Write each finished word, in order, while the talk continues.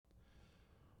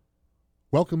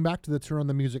Welcome back to the Turn on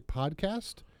the Music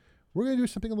podcast. We're going to do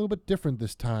something a little bit different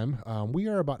this time. We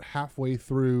are about halfway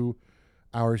through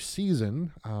our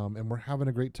season, and we're having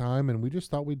a great time, and we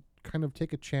just thought we'd kind of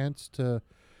take a chance to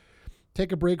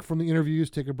take a break from the interviews,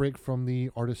 take a break from the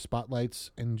artist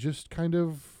spotlights, and just kind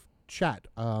of chat.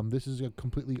 This is a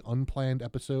completely unplanned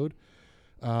episode,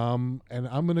 and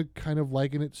I'm going to kind of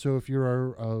liken it. So if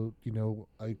you're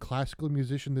a classical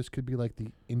musician, this could be like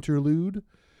the interlude.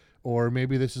 Or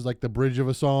maybe this is like the bridge of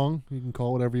a song. You can call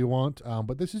it whatever you want.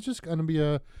 But this is just going to be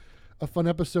a fun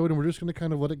episode, and we're just going to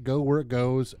kind of let it go where it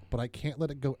goes. But I can't let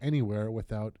it go anywhere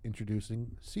without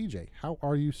introducing CJ. How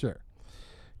are you, sir?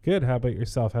 Good. How about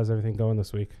yourself? How's everything going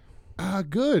this week?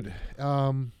 Good.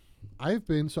 I've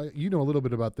been, you know a little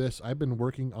bit about this. I've been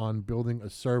working on building a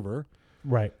server.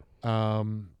 Right. I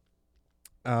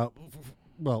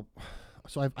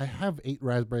have 8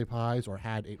 Raspberry Pis, or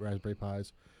had 8 Raspberry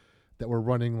Pis, that were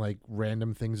running like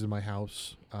random things in my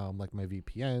house, like my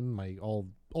VPN, my all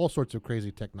sorts of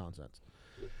crazy tech nonsense.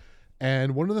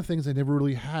 And one of the things I never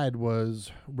really had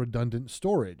was redundant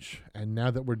storage. And now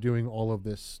that we're doing all of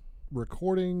this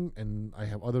recording and I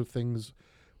have other things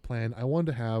planned, I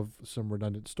wanted to have some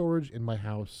redundant storage in my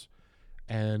house.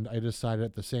 And I decided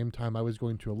at the same time I was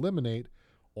going to eliminate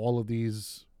all of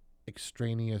these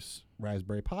extraneous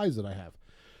Raspberry Pis that I have.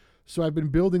 So I've been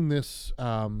building this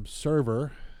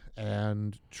server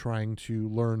and trying to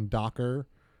learn Docker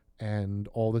and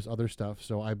all this other stuff.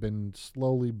 So I've been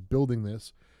slowly building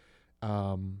this.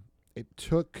 I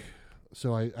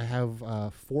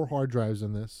have 4 hard drives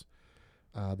in this.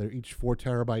 They're each 4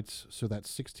 terabytes, so that's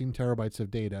 16 terabytes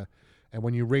of data. And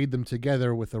when you RAID them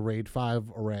together with a RAID 5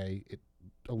 array, it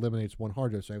eliminates 1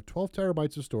 hard drive. So I have 12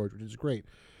 terabytes of storage, which is great.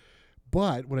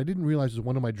 But what I didn't realize is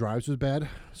one of my drives was bad.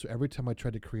 So every time I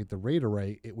tried to create the RAID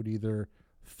array, it would either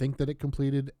think that it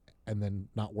completed and then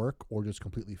not work, or just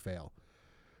completely fail.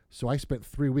 So I spent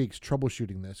 3 weeks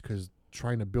troubleshooting this, because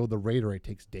trying to build the RAID array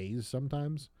takes days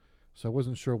sometimes. So I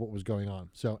wasn't sure what was going on.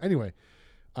 So anyway,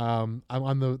 I'm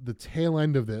on the tail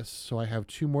end of this. So I have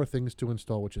 2 more things to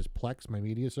install, which is Plex, my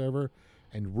media server,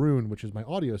 and Rune, which is my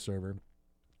audio server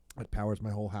that powers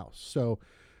my whole house. So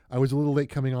I was a little late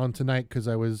coming on tonight because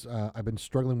I've been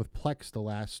struggling with Plex the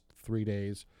last 3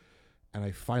 days. And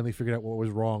I finally figured out what was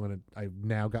wrong, and I've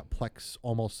now got Plex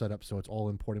almost set up, so it's all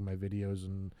importing my videos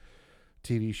and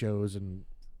TV shows and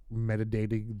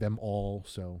metadating them all.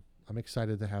 So I'm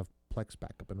excited to have Plex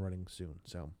back up and running soon.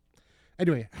 So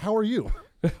anyway, how are you?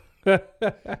 That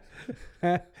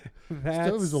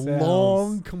was a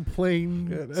long complaint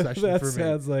session that for me.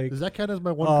 Sounds like Does that count as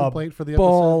my one complaint for the episode?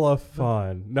 Ball of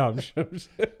fun. No,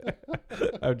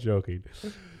 I'm joking.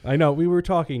 I know we were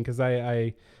talking because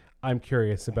I'm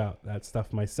curious about that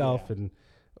stuff myself, and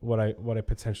what I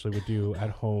potentially would do at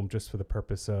home just for the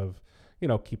purpose of,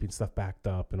 keeping stuff backed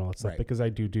up and all that stuff. Right. Because I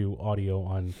do audio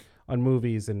on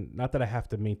movies, and not that I have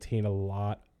to maintain a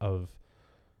lot of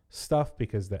stuff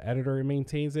because the editor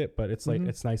maintains it, but it's like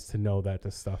it's nice to know that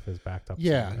the stuff is backed up.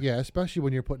 Yeah, especially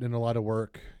when you're putting in a lot of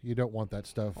work, you don't want that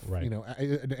stuff, right.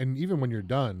 And even when you're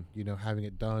done, having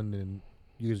it done and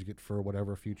using it for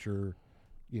whatever future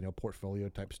portfolio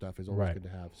type stuff is always good to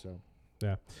have. So,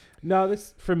 yeah. No,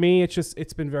 this for me,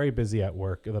 it's been very busy at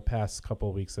work. The past couple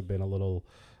of weeks have been a little.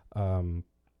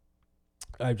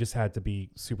 I've just had to be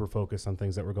super focused on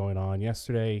things that were going on.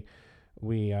 Yesterday,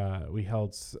 we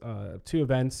held 2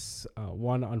 events.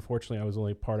 One, unfortunately, I was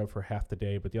only part of for half the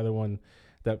day, but the other one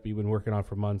that we've been working on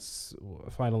for months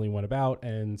finally went about,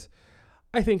 and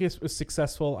I think it was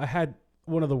successful. I had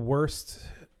one of the worst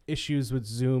issues with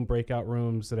Zoom breakout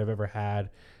rooms that I've ever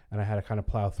had, and I had to kind of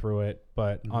plow through it.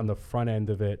 But on the front end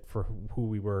of it, for who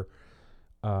we were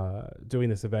doing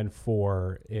this event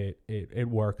for, it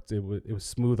worked. It was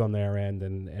smooth on their end,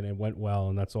 and it went well,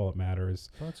 and that's all that matters.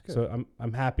 Well, that's good. So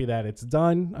I'm happy that it's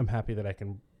done. I'm happy that I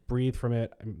can breathe from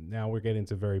it. Now we're getting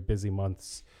into very busy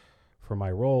months for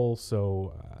my role,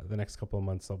 so the next couple of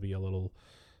months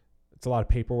it's a lot of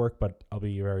paperwork, but I'll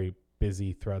be very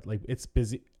busy throughout. Like, it's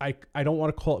busy. I don't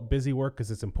want to call it busy work because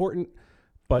it's important,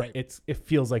 but it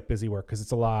feels like busy work because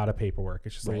it's a lot of paperwork.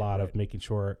 It's just a lot of making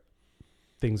sure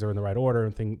things are in the right order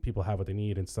and people have what they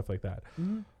need and stuff like that.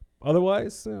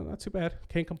 Otherwise, not too bad.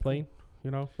 Can't complain.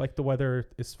 Like the weather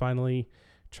is finally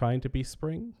trying to be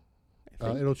spring.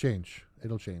 It'll change.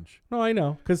 No, I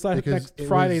know, because next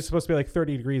Friday is supposed to be like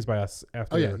 30 degrees by us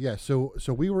after. Oh yeah. So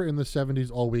we were in the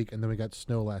 70s all week, and then we got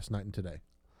snow last night and today.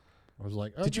 I was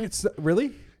like, okay. Did you get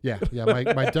really? Yeah.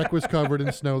 My deck was covered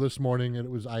in snow this morning, and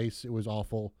it was ice. It was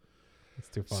awful. It's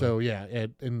too funny. So yeah,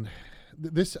 and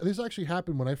this actually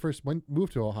happened when I first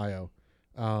moved to Ohio.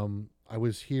 I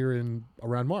was here in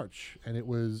around March, and it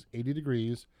was 80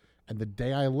 degrees, And the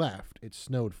day I left, it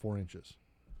snowed 4 inches.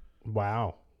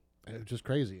 Wow. And it's just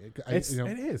crazy. It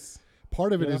is.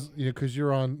 Part of it is because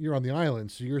you're on the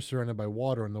island, so you're surrounded by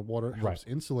water, and the water helps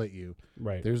insulate you.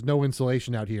 Right. There's no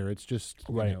insulation out here. It's just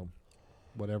Right.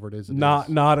 Whatever it is.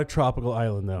 Not a tropical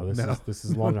island though. This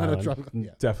is Long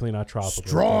Island. Definitely not tropical.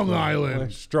 Strong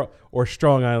Island.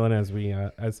 Strong Island, as we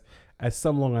as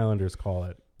some Long Islanders call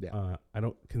it. Yeah. I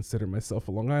don't consider myself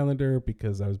a Long Islander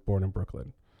because I was born in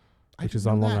Brooklyn, which is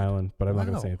on Long Island. But I'm not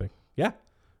going to say anything. Yeah, I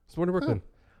was born in Brooklyn.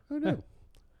 Who knew?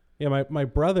 Yeah, my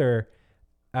brother,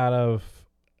 out of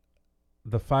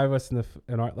the 5 of us out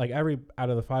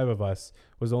of the 5 of us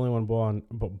was the only one born,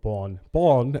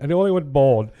 and the only one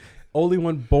born. Only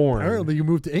one born. Apparently, you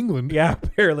moved to England. Yeah,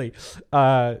 apparently.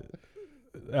 On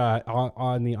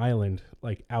the island,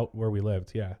 like out where we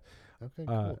lived. Yeah. Okay.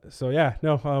 Cool. So yeah,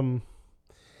 no.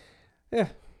 Yeah.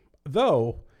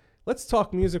 Though, let's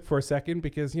talk music for a second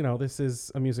because this is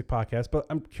a music podcast. But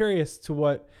I'm curious to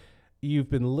what you've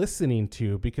been listening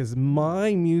to because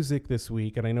my music this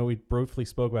week, and I know we briefly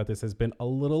spoke about this, has been a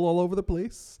little all over the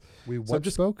place. We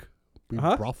spoke? We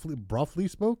briefly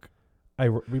spoke.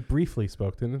 We briefly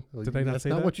spoke, did I not say that? That's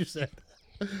not what you said.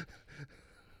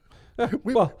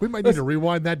 we might need to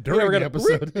rewind that during the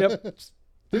episode. Yep.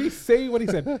 Did he say what he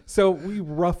said? So we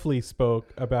roughly spoke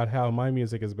about how my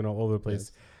music has been all over the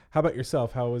place. Yes. How about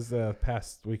yourself? How was the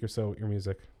past week or so with your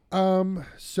music?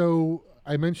 So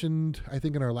I mentioned, I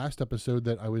think in our last episode,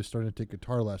 that I was starting to take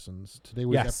guitar lessons. Today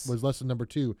was lesson number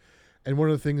 2. And one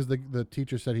of the things the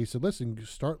teacher said, he said, listen,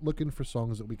 start looking for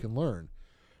songs that we can learn.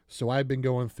 So I've been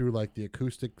going through like the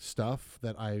acoustic stuff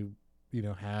that I,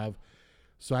 have.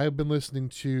 So I've been listening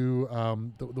to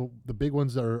the big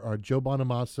ones that are Joe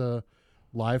Bonamassa,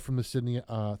 live from the Sydney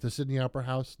Opera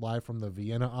House, live from the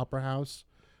Vienna Opera House.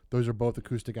 Those are both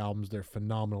acoustic albums. They're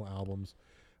phenomenal albums.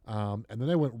 And then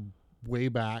I went way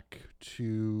back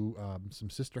to some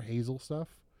Sister Hazel stuff.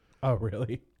 Oh,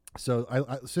 really? So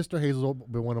Sister Hazel has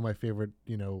been one of my favorite,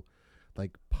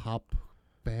 like pop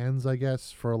bands, I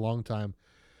guess, for a long time.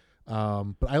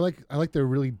 But I like their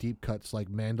really deep cuts like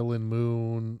Mandolin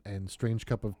Moon and Strange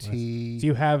Cup of Tea. Do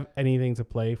you have anything to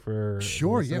play for?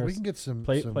 Sure, listeners? Yeah, we can get some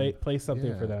play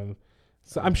something for them.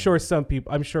 So I'm sure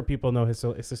people know his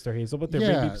Sister Hazel, but there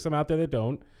may be some out there that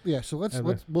don't. Yeah, so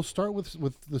we'll start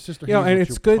with the Sister Hazel. And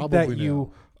it's good that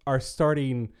you are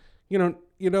starting, at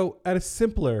a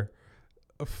simpler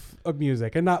of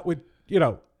music and not with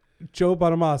Joe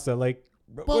Bonamassa like.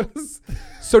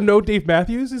 So no Dave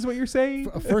Matthews is what you're saying?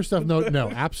 First off, no,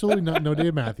 absolutely not. No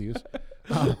Dave Matthews.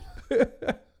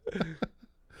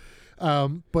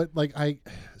 But like I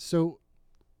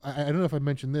don't know if I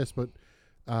mentioned this, but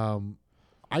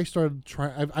I started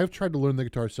trying. I've tried to learn the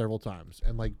guitar several times,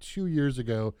 and like 2 years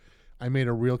ago, I made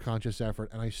a real conscious effort,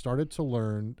 and I started to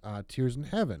learn Tears in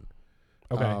Heaven.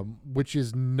 Okay, which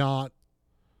is not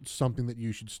something that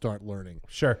you should start learning.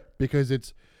 Sure, because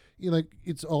it's.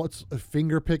 It's a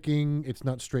finger picking. It's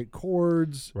not straight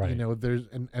chords. Right. There's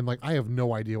and like I have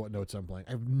no idea what notes I'm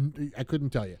playing. I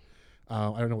couldn't tell you.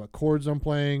 I don't know what chords I'm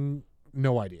playing.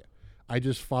 No idea. I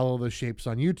just follow the shapes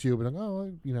on YouTube and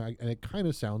and it kind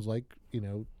of sounds like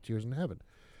Tears in Heaven.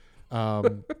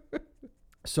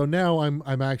 So now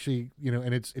I'm actually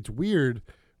and it's weird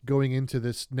going into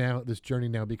this journey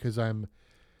now because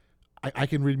I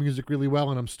can read music really well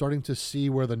and I'm starting to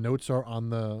see where the notes are on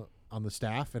the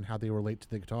staff and how they relate to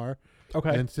the guitar.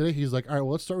 Okay. And today he's like, all right,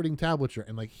 well, let's start reading tablature.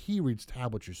 And like he reads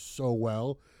tablature so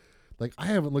well. Like I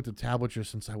haven't looked at tablature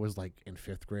since I was like in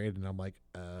 5th grade, and I'm like,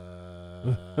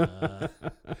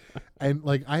 and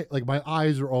like my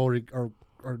eyes are already are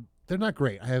they're not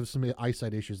great. I have some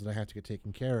eyesight issues that I have to get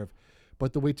taken care of.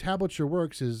 But the way tablature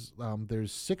works is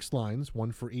there's 6 lines,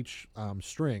 one for each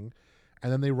string,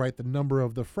 and then they write the number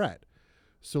of the fret.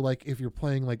 So, like, if you're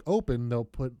playing, like, open, they'll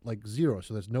put, like, 0.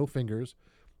 So there's no fingers.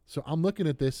 So I'm looking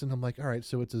at this, and I'm like, all right,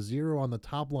 so it's a 0 on the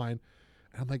top line.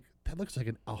 And I'm like, that looks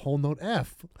like a whole note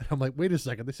F. And I'm like, wait a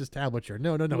second, this is tablature.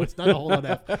 No, it's not a whole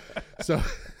note F.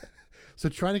 So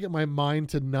trying to get my mind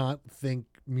to not think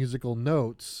musical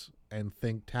notes and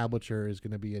think tablature is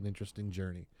going to be an interesting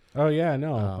journey. Oh, yeah,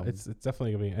 no. It's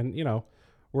definitely going to be. And,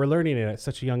 we're learning it at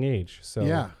such a young age. So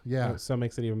yeah. So it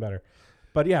makes it even better.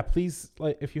 But yeah, please,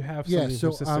 like, if you have something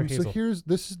from Sister Hazel. So here's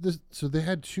this. So they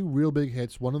had 2 real big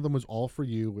hits. One of them was "All for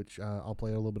You," which I'll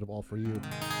play a little bit of "All for You."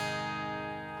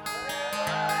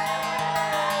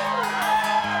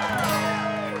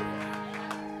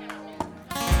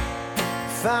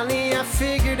 Finally, I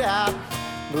figured out,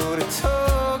 but it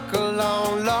took a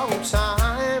long, long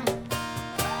time.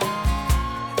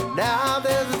 Now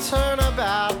there's a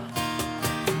turnabout,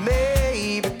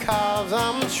 maybe because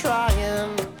I'm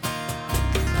trying.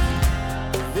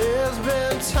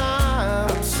 time.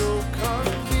 I'm so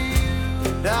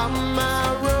confused. Down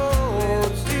my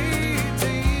road lead to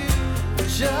you.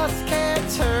 Just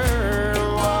can't turn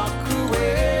or walk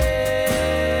away.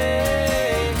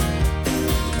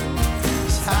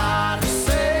 It's hard to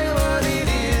say what it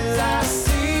is I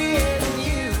see in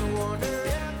you. Wonder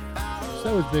if I So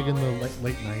that was big in the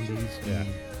late 90s. Yeah.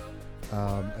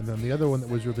 And then the other one that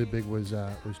was really big was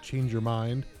Change Your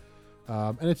Mind.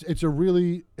 And it's a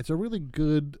really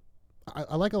good.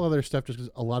 I like a lot of their stuff just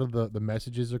because a lot of the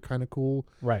messages are kind of cool.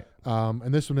 Right.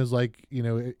 And this one is like,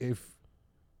 if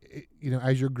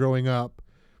as you're growing up,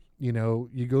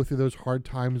 you go through those hard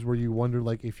times where you wonder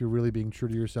like if you're really being true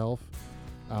to yourself.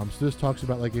 So this talks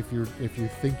about like if you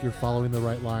think you're following the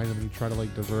right line and then you try to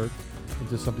like divert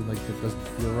into something like that doesn't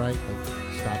feel right, like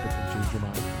stop it and change your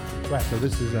mind. Right. So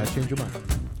this is Change Your Mind.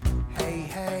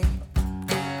 Hey,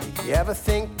 you ever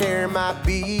think there might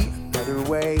be another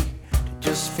way to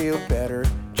just feel better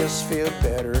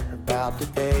about the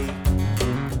day?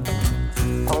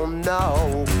 Oh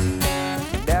no,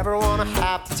 you never wanna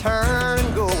have to turn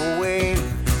and go away.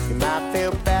 You might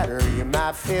feel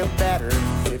better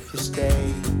if you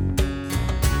stay.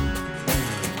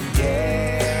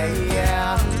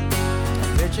 Yeah,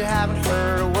 I bet you haven't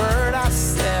heard a word I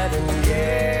said, and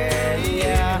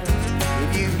yeah,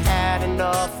 if you had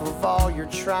enough of all you're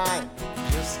trying,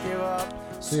 just give up.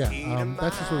 So yeah,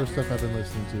 that's the sort of stuff I've been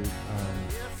listening to.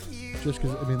 Just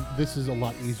because this is a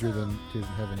lot easier than Tears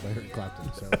in Heaven by Eric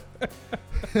Clapton. So,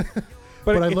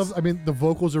 but I love. The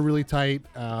vocals are really tight.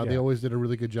 They always did a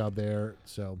really good job there.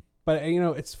 So, but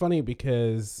it's funny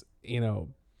because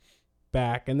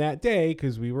back in that day,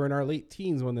 because we were in our late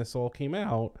teens when this all came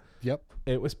out. Yep.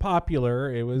 It was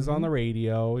popular. It was on the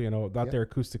radio. Not their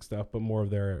acoustic stuff, but more of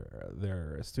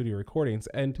their studio recordings.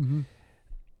 And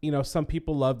some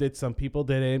people loved it, some people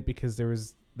didn't, because there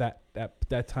was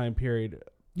that time period.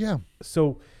 Yeah.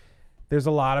 So there's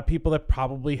a lot of people that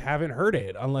probably haven't heard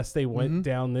it unless they went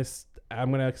down this, I'm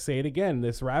going to say it again,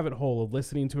 this rabbit hole of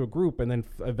listening to a group and then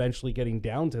eventually getting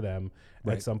down to them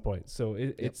at some point. So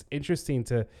it's interesting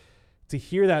to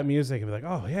hear that music and be like,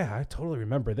 oh yeah, I totally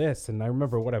remember this. And I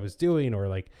remember what I was doing or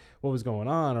like what was going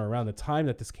on or around the time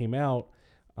that this came out.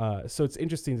 So it's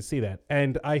interesting to see that.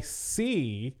 And I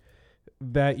see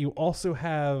that you also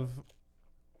have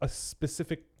a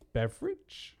specific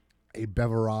beverage. A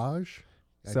beverage.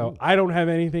 I don't have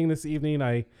anything this evening.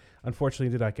 I unfortunately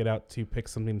did not get out to pick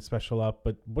something special up,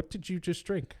 but what did you just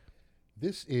drink?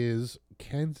 This is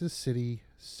Kansas City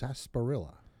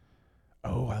Sarsaparilla.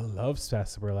 Oh, I love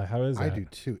sarsaparilla. How is that? I do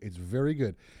too. It's very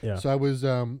good. Yeah. So I was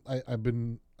I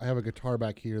have a guitar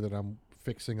back here that I'm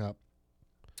fixing up.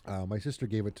 My sister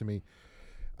gave it to me.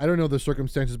 I don't know the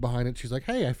circumstances behind it. She's like,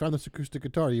 "Hey, I found this acoustic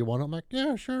guitar. You want it?" I'm like,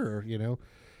 "Yeah, sure."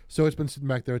 So it's been sitting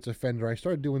back there. It's a Fender. I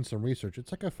started doing some research. It's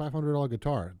like a $500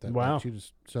 guitar. Wow.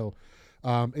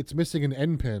 It's missing an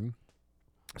end pin.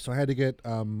 So I had to get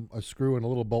a screw and a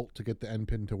little bolt to get the end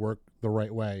pin to work the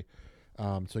right way.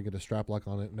 So I get a strap lock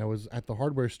on it. And I was at the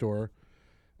hardware store,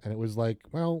 and it was like,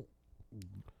 well,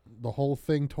 the whole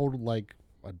thing totaled like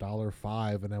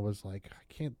 $1.05, and I was like,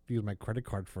 I can't use my credit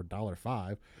card for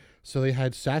 $1.05. So they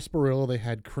had sarsaparilla, they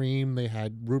had cream, they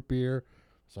had root beer.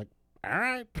 It's like, all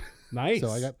right. Nice. So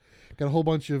I got a whole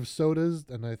bunch of sodas,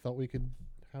 and I thought we could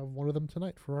have one of them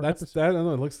tonight for our episode. I don't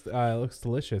know. It looks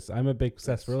delicious. I'm a big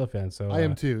sarsaparilla fan, so I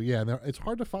am too. Yeah, and it's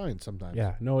hard to find sometimes.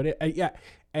 Yeah, no, it yeah,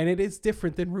 and it is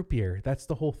different than root beer. That's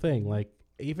the whole thing. Like,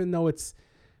 even though it's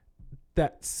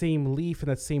that same leaf and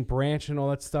that same branch and all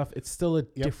that stuff, it's still a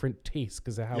different taste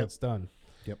because of how it's done.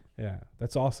 Yep. Yeah,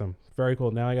 that's awesome. Very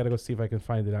cool. Now I got to go see if I can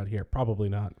find it out here. Probably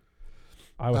not.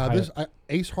 I would.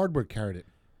 Ace Hardware carried it.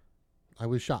 I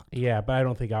was shocked. Yeah, but I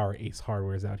don't think our Ace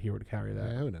Hardware's out here would carry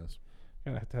that. Yeah, who knows?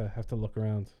 Gonna have to look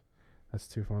around. That's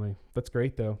too funny. That's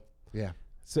great though. Yeah.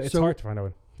 So it's hard to find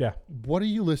out. Yeah. What are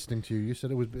you listening to? You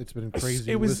said it's been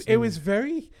crazy. It was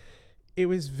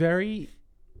very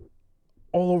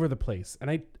all over the place,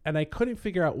 and I couldn't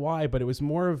figure out why, but it was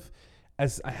more of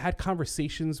as I had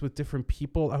conversations with different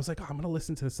people. I was like, oh, I'm gonna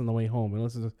listen to this on the way home and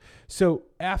listen to this. So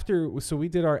we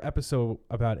did our episode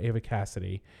about Ava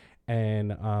Cassidy,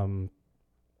 and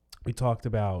we talked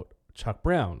about Chuck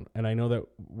Brown, and I know that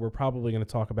we're probably going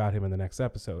to talk about him in the next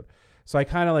episode. So I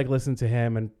kind of like listened to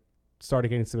him and started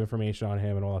getting some information on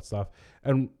him and all that stuff,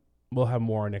 and we'll have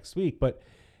more next week.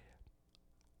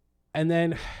 And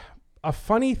then a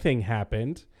funny thing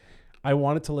happened. I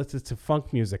wanted to listen to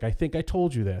funk music. I think I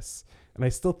told you this, and I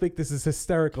still think this is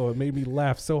hysterical. It made me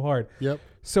laugh so hard. Yep.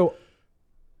 So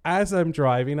as I'm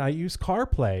driving, I use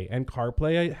CarPlay, and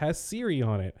CarPlay has Siri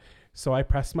on it. So I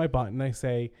press my button. I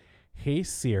say, "Hey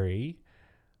Siri,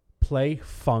 play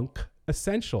funk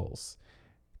Essentials,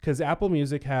 because Apple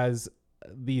Music has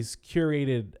these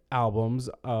curated albums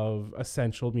of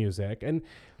essential music, and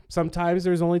sometimes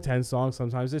there's only 10 songs,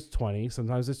 sometimes it's 20,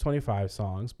 sometimes it's 25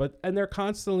 songs, and they're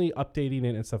constantly updating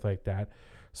it and stuff like that.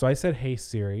 So I said, hey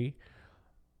Siri,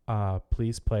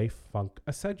 please play Funk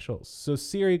Essentials. So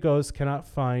Siri goes, cannot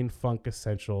find Funk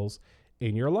Essentials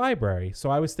in your library. So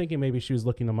I was thinking maybe she was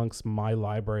looking amongst my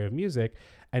library of music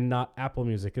and not Apple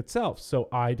Music itself. So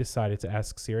I decided to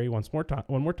ask Siri one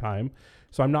more time.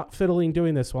 So I'm not fiddling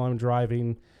doing this while I'm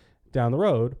driving down the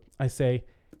road. I say,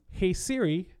 hey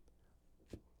Siri,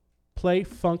 play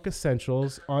Funk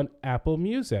Essentials on Apple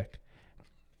Music.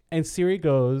 And Siri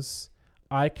goes,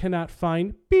 I cannot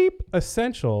find beep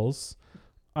essentials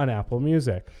on Apple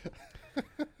Music.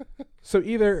 So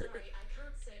either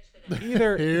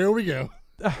here we go.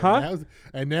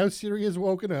 And now Siri has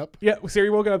woken up. Yeah, Siri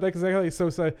woke up. Exactly.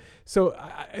 So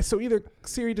either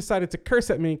Siri decided to curse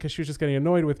at me because she was just getting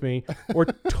annoyed with me, or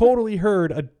totally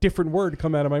heard a different word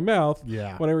come out of my mouth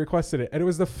when I requested it. And it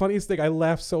was the funniest thing. I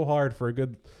laughed so hard for a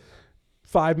good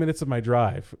 5 minutes of my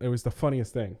drive. It was the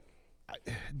funniest thing.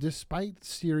 Despite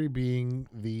Siri being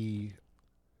the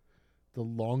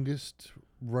longest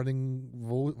running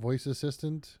voice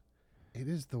assistant, it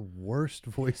is the worst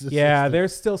voice assistant. Yeah,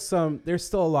 there's still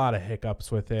a lot of hiccups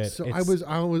with it. So I was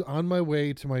on my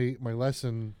way to my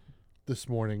lesson this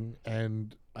morning,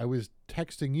 and I was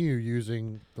texting you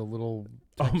using the little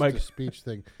text to speech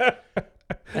thing.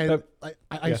 And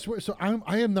I swear, so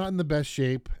I am not in the best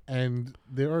shape, and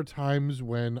there are times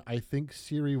when I think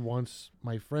Siri wants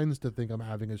my friends to think I'm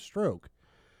having a stroke,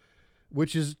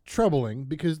 which is troubling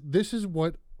because this is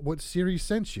what Siri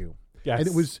sent you. Yes. And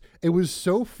it was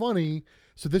so funny.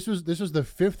 So this was the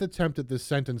fifth attempt at this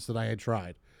sentence that I had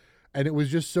tried, and it was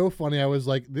just so funny. I was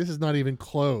like, this is not even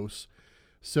close.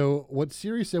 So what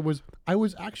Siri said was, I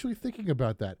was actually thinking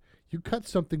about that. You cut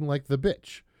something like the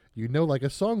bitch, like a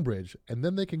song bridge, and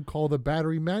then they can call the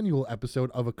battery manual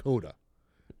episode of a coda.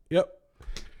 Yep.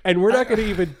 And we're not going to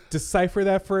even decipher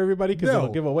that for everybody because it'll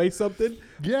give away something.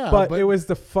 Yeah. But it was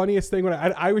the funniest thing when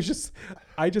I just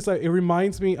it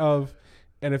reminds me of,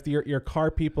 and if you're car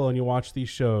people and you watch these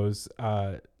shows,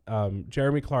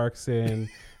 Jeremy Clarkson,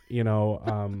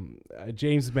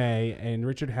 James May and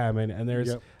Richard Hammond, and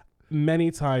there's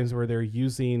many times where they're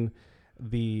using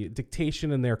the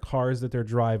dictation in their cars that they're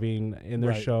driving in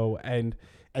their show, and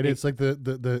it's like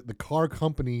the car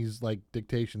company's like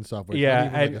dictation software. It's yeah, not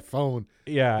even and like a phone.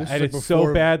 Yeah, and like it's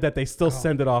so bad that they still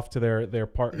send it off to their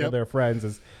partner, their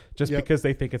friends, just because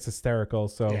they think it's hysterical.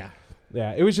 So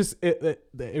yeah, it was just it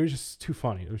was just too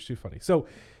funny. It was too funny. So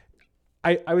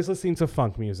I was listening to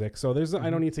funk music. So there's I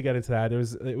don't need to get into that. It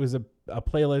was a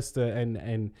playlist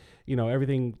and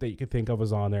everything that you could think of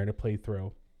was on there and it played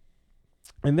through.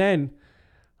 And then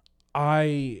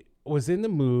I was in the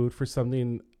mood for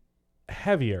something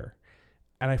heavier,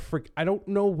 and I don't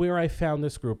know where I found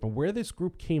this group and where this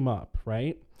group came up,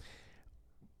 right?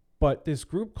 But this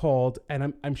group called,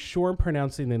 and I'm sure I'm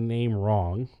pronouncing the name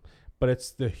wrong, but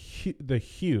it's the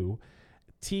Hue,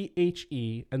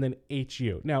 THE and then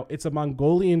HU. Now it's a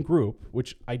Mongolian group,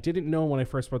 which I didn't know when I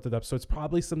first brought it up. So it's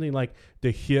probably something like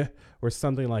the Hue or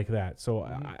something like that. So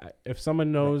if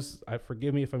someone knows,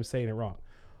 forgive me if I'm saying it wrong.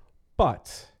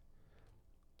 But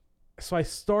so I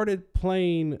started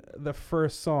playing the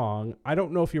first song. I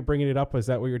don't know if you're bringing it up. Is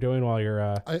that what you're doing while you're?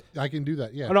 I can do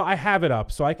that. Yeah. Oh no, I have it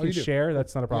up, so I can you do? share.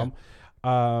 That's not a problem.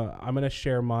 Yeah. I'm gonna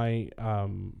share my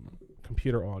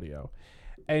computer audio,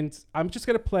 and I'm just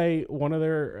gonna play a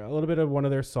little bit of one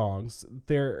of their songs.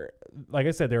 They're, like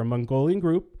I said, they're a Mongolian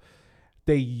group.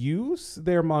 They use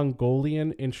their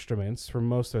Mongolian instruments for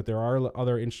most of it. There are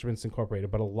other instruments incorporated,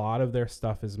 but a lot of their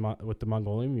stuff is with the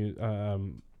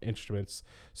Mongolian instruments.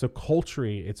 So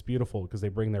culturally, it's beautiful because they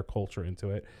bring their culture into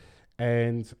it.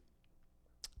 And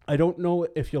I don't know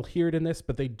if you'll hear it in this,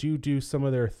 but they do some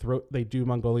of their they do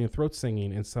Mongolian throat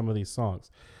singing in some of these songs.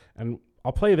 And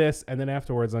I'll play this, and then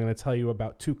afterwards I'm going to tell you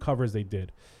about two covers they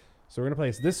did. So we're going to play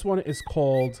this. This one is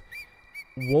called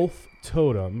Wolf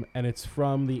Totem, and it's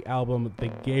from the album The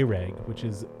Gereg, which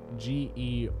is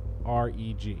Gereg.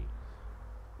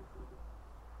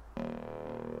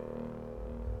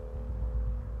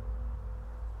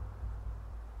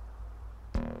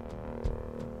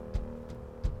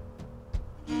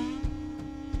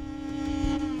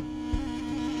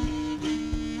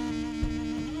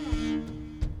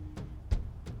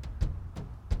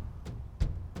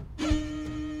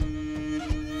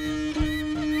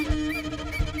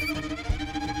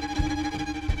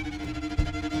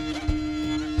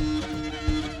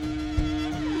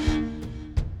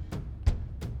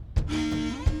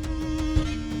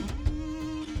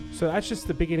 So that's just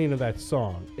the beginning of that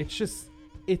song.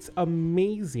 It's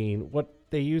amazing what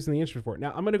they use in the instrument for it.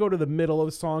 Now I'm going to go to the middle of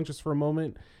the song just for a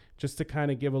moment, just to kind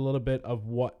of give a little bit of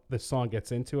what the song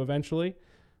gets into eventually.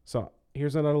 So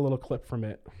here's another little clip from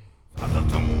it.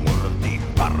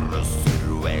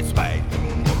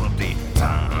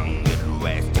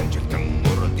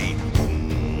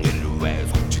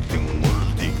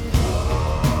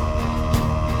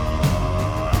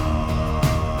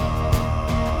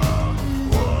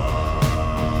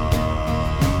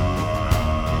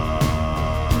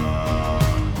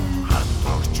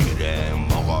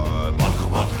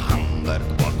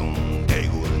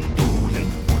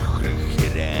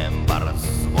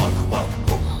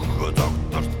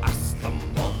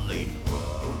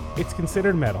 It's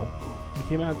considered metal. It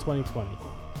came out in 2020.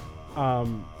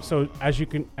 So as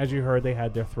you heard, they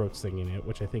had their throat singing it,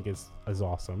 which I think is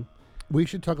awesome. We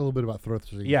should talk a little bit about throat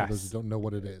singing Yes. for those who don't know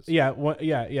what it is. Yeah.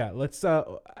 Let's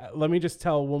let me just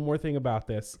tell one more thing about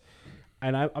this,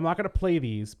 and I'm not going to play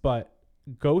these, but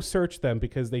go search them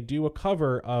because they do a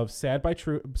cover of Sad but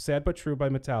True by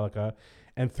Metallica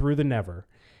and Through the Never.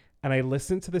 And I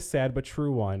listened to the Sad but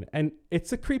True one, and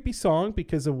it's a creepy song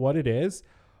because of what it is,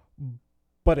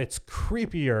 but it's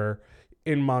creepier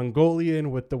in Mongolian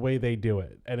with the way they do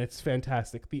it, and it's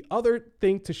fantastic. The other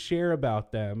thing to share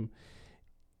about them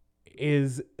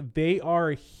is they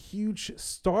are a huge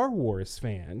Star Wars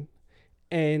fan,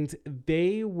 and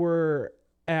they were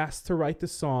asked to write the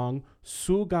song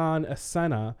Sugan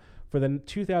Asena for the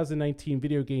 2019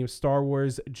 video game Star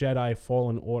Wars Jedi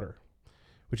Fallen Order,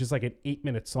 which is like an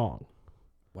 8-minute song.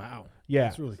 Wow. Yeah.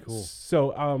 That's really cool.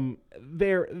 So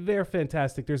they're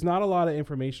fantastic. There's not a lot of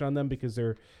information on them because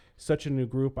they're such a new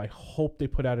group. I hope they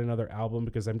put out another album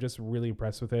because I'm just really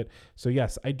impressed with it. So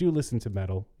yes, I do listen to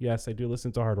metal. Yes, I do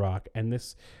listen to hard rock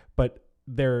but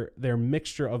their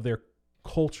mixture of their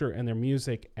culture and their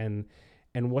music and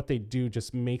what they do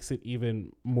just makes it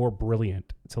even more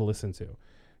brilliant to listen to.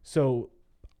 So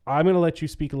I'm going to let you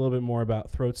speak a little bit more about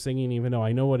throat singing, even though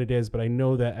I know what it is, but I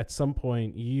know that at some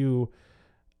point you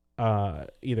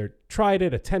either tried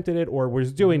it, attempted it, or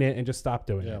was doing it and just stopped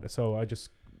doing it. So I just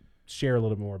share a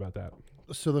little bit more about that.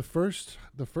 So the first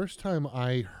time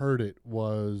I heard it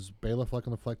was Bela Fleck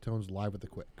and the Flecktones live at the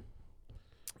Quick.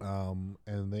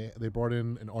 And they brought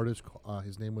in an artist,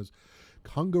 his name was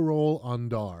Kangarol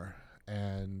Andar,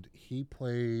 and he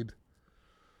played,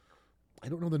 I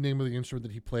don't know the name of the instrument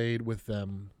that he played with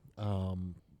them,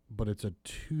 but it's a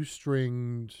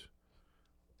 2-stringed,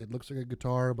 it looks like a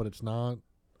guitar, but it's not.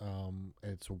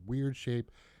 It's a weird shape,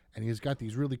 and he's got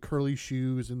these really curly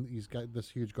shoes, and he's got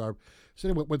this huge garb. So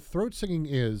anyway, what throat singing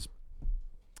is,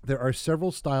 there are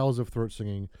several styles of throat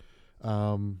singing.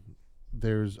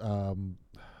 There's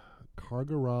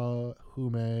Kargara,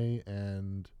 Hume,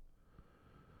 and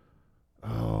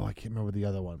I can't remember the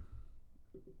other one.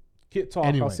 Talk.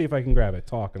 Anyway. I'll see if I can grab it.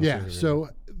 Talk. And Yeah. So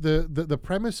the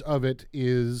premise of it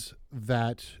is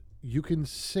that you can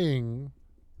sing.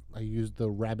 I used the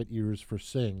rabbit ears for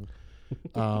sing,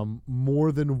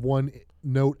 more than one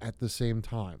note at the same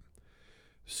time.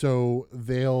 So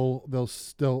they'll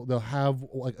have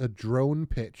like a drone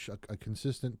pitch, a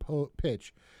consistent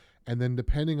pitch, and then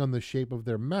depending on the shape of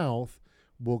their mouth,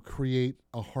 will create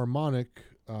a harmonic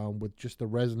with just the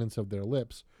resonance of their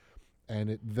lips, and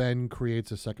it then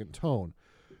creates a second tone.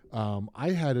 I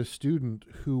had a student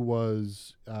who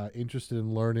was interested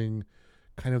in learning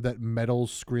kind of that metal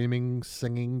screaming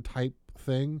singing type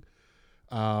thing,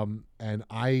 and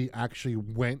I actually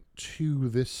went to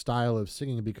this style of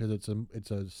singing because it's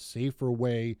a safer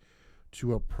way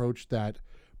to approach that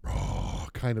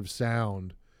kind of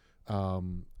sound,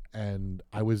 and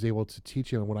I was able to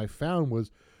teach him. And what I found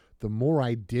was the more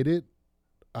I did it,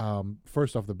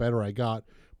 first off, the better I got,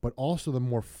 but also the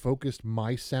more focused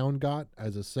my sound got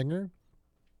as a singer,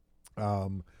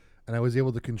 and I was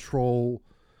able to control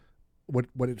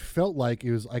what it felt like.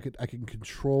 It was I could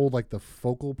control like the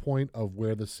focal point of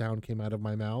where the sound came out of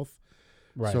my mouth.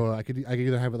 Right. So I could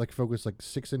either have it like focus like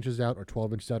 6 inches out or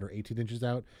 12 inches out or 18 inches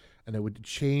out, and it would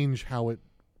change how it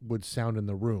would sound in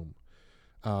the room.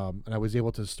 And I was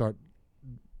able to start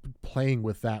playing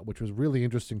with that, which was really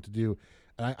interesting to do.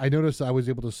 And I noticed I was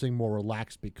able to sing more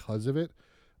relaxed because of it.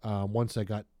 Once I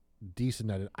got decent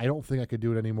at it, I don't think I could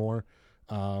do it anymore.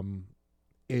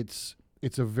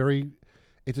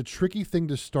 It's a tricky thing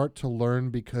to start to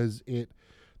learn because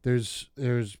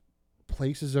there's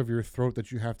places of your throat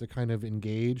that you have to kind of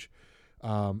engage.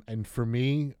 And for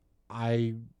me,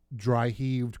 I dry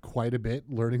heaved quite a bit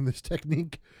learning this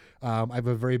technique. I have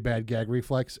a very bad gag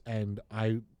reflex, and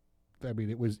I mean,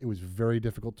 it was very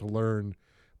difficult to learn.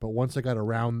 But once I got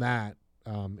around that,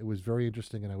 It was very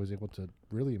interesting, and I was able to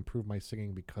really improve my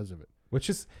singing because of it. Which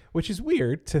is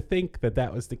weird to think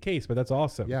that was the case, but that's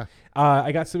awesome. Yeah.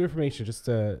 I got some information just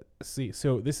to see.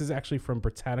 So this is actually from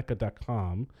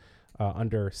Britannica.com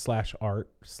under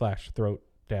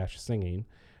 /art/throat-singing.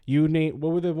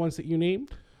 What were the ones that you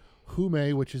named?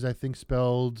 Hume, which is I think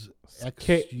spelled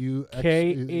Khomei,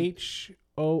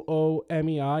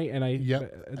 and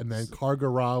Yep. And then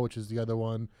Kargara, which is the other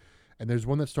one, and there's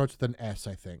one that starts with an S,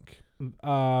 I think.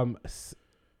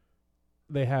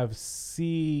 They have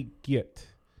Sigit.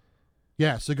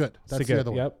 Yeah, so good. That's the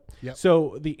other one. Yep.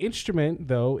 So the instrument,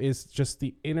 though, is just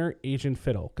the inner Asian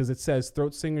fiddle, because it says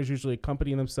throat singers usually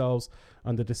accompany themselves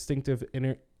on the distinctive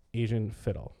inner Asian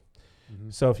fiddle. Mm-hmm.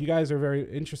 So if you guys are very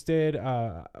interested,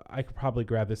 I could probably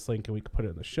grab this link and we could put it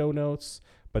in the show notes.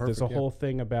 But there's a whole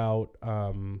thing about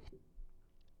the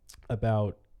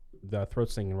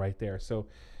throat singing right there. So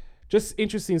just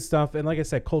interesting stuff. And like I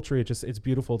said, culturally, it's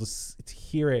beautiful to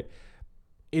hear it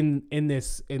in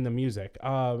the music.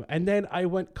 And then I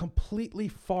went completely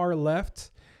far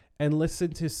left and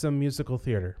listened to some musical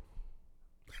theater.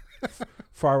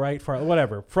 Far right, far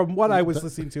whatever. From what I was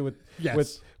listening to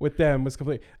with them was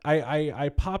complete.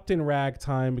 I popped in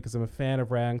Ragtime because I'm a fan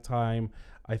of Ragtime.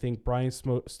 I think Brian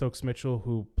Stokes Mitchell,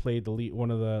 who played the lead, was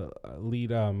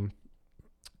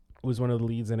one of the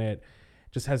leads in it,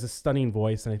 just has a stunning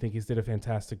voice, and I think he's did a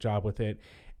fantastic job with it.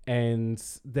 And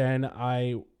then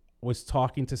I was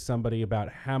talking to somebody about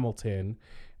Hamilton,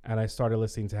 and I started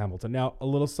listening to Hamilton. Now, a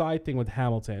little side thing with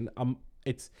Hamilton,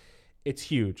 it's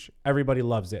huge. Everybody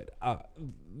loves it.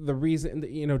 The reason,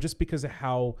 just because of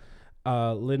how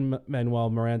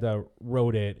Lin-Manuel Miranda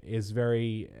wrote it is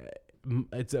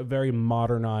it's a very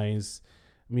modernized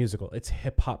musical. It's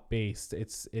hip hop based.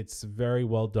 It's very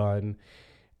well done,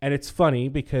 and it's funny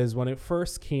because when it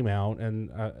first came out,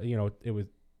 and it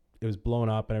was blown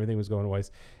up and everything was going to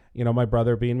waste. My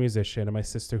brother being a musician and my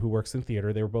sister who works in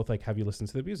theater, they were both like, "Have you listened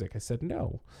to the music?" I said,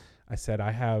 "No." I said,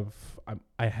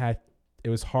 it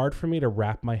was hard for me to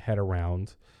wrap my head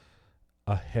around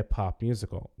a hip hop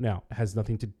musical. Now, it has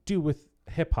nothing to do with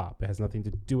hip hop. It has nothing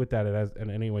to do with that in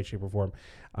any way, shape, or form.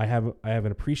 I have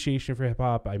an appreciation for hip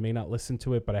hop. I may not listen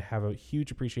to it, but I have a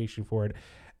huge appreciation for it.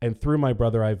 And through my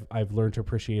brother, I've learned to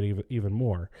appreciate it even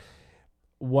more.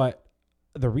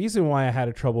 The reason why I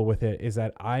had trouble with it is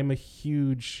that I'm a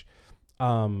huge,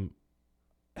 in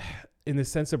the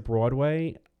sense of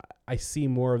Broadway, I see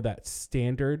more of that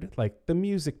standard, like The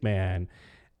Music Man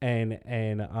and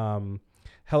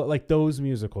like those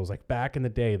musicals, like back in the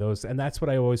day, and that's what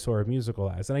I always saw a musical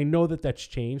as. And I know that that's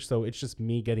changed. So it's just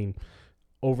me getting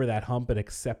over that hump and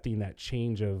accepting that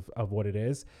change of what it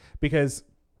is, because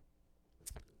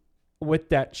with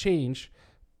that change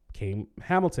came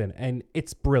Hamilton, and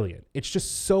it's brilliant. It's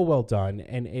just so well done,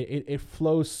 and it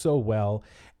flows so well.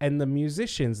 And the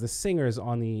musicians, the singers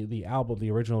on the album,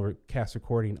 the original cast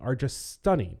recording, are just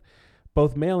stunning,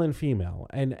 both male and female.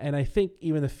 And I think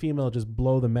even the female just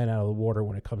blow the men out of the water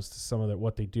when it comes to some of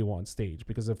what they do on stage,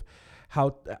 because of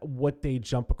what they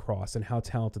jump across and how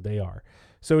talented they are.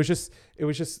 So it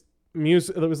was just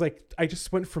music. It was like I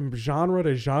just went from genre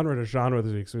to genre to genre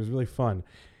this week. So it was really fun.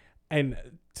 And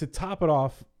to top it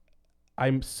off,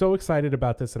 I'm so excited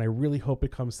about this, and I really hope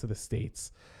it comes to the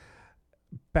States.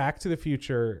 Back to the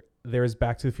Future. There is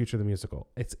Back to the Future, the musical.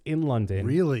 It's in London.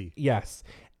 Really? Yes.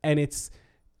 And it's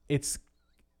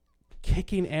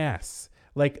kicking ass.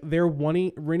 Like, they're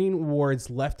winning awards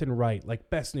left and right, like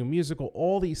Best New Musical,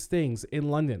 all these things in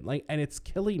London. Like, and it's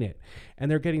killing it. And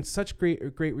they're getting such great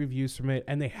reviews from it.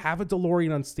 And they have a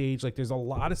DeLorean on stage. Like, there's a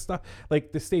lot of stuff,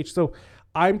 like the stage. So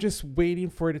I'm just waiting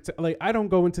for it to, like, I don't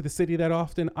go into the city that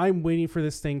often. I'm waiting for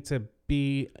this thing to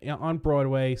be on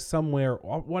Broadway somewhere,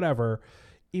 or whatever,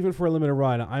 even for a limited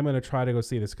run. I'm going to try to go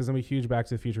see this because I'm a huge Back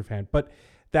to the Future fan. But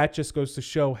that just goes to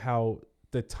show how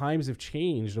the times have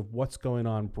changed of what's going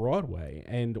on Broadway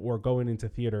or going into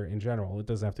theater in general. It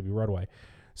doesn't have to be Broadway.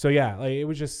 So yeah, like it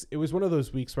was one of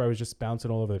those weeks where I was just bouncing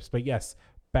all over this. But yes,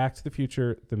 Back to the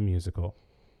Future, the musical.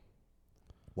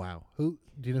 Wow. Do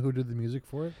you know who did the music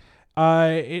for it?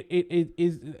 It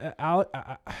is Alan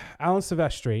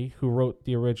Silvestri, who wrote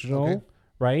the original, okay.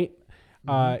 Right?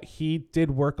 Mm-hmm. He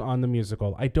did work on the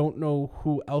musical. I don't know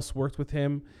who else worked with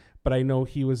him, but I know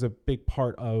he was a big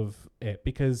part of it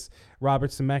because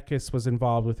Robert Zemeckis was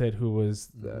involved with it, who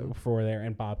was for there,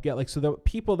 and Bob Gett. Like, so the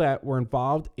people that were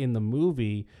involved in the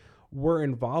movie were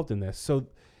involved in this. So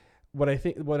what I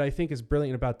think is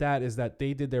brilliant about that is that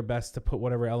they did their best to put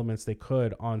whatever elements they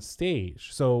could on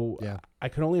stage. So yeah. I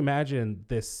can only imagine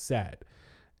this set,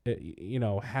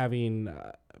 having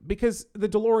because the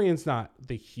DeLorean's not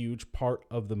the huge part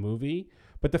of the movie,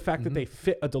 But the fact that they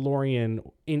fit a DeLorean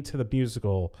into the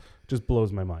musical just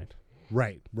blows my mind.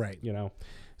 Right. You know,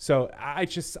 so I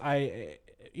was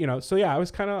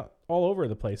kind of all over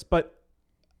the place. But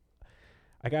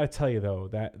I got to tell you though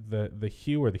that the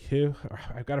Hue,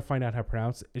 I've got to find out how to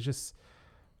pronounce it. It's just,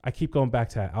 I keep going back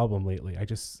to that album lately. I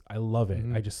love it.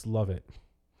 I just love it.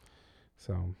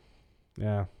 So,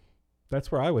 yeah,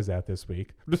 that's where I was at this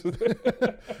week.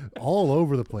 All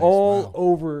over the place. All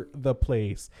over the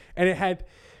place. And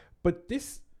but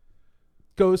this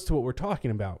goes to what we're talking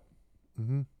about.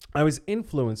 Mm-hmm. I was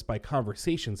influenced by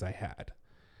conversations I had.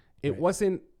 It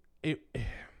wasn't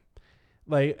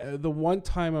like the one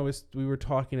time we were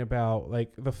talking about,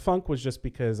 like, the funk was just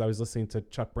because I was listening to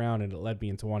Chuck Brown and it led me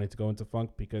into wanting to go into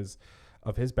funk because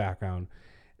of his background.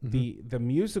 The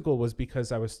musical was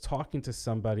because I was talking to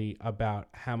somebody about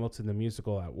Hamilton the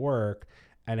musical at work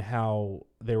and how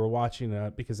they were watching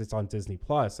it because it's on Disney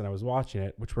Plus, and I was watching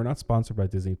it, which we're not sponsored by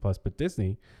Disney Plus, but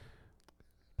Disney,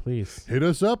 please hit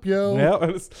us up, yo.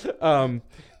 Yeah.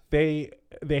 They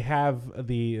have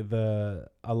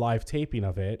a live taping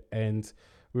of it, and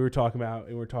we were talking about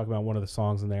one of the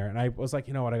songs in there, and I was like,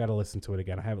 you know what, I got to listen to it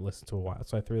again. I haven't listened to it in a while,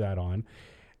 so I threw that on,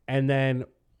 and then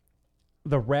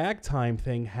the ragtime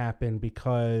thing happened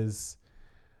because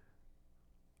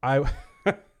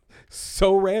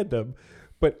so random,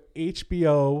 but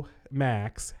HBO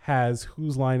Max has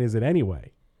Whose Line Is It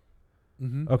Anyway?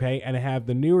 Okay, and I have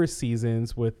the newer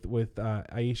seasons with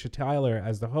Aisha Tyler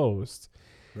as the host.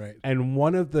 Right. And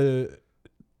one of the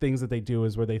things that they do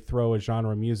is where they throw a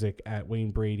genre of music at Wayne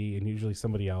Brady and usually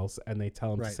somebody else, and they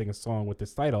tell him to sing a song with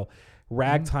this title.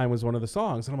 Ragtime was one of the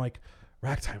songs, and I'm like,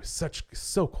 Ragtime is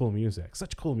so cool music,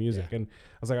 such cool music. Yeah. And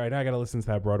I was like, all right, now I got to listen to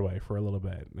that Broadway for a little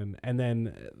bit. And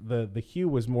then the Hue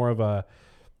was more of a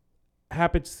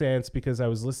happenstance because I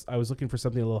was looking for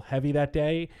something a little heavy that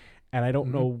day, and I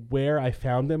don't know where I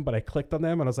found them, but I clicked on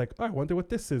them and I was like, oh, I wonder what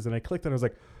this is. And I clicked and I was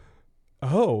like,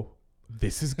 oh,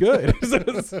 this is good.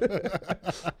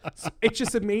 It's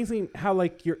just amazing how,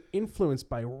 like, you're influenced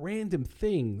by random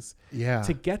things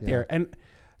to get there. And,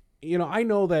 you know, I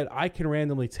know that I can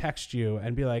randomly text you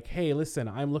and be like, hey, listen,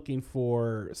 I'm looking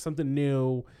for something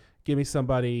new. Give me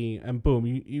somebody, and boom,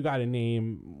 you got a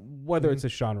name, whether it's a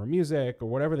genre of music or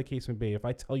whatever the case may be. If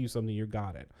I tell you something, you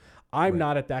got it. I'm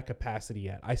not at that capacity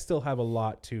yet. I still have a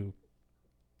lot to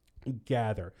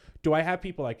gather. Do I have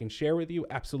people I can share with you?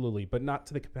 Absolutely, but not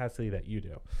to the capacity that you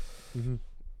do.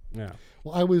 Yeah.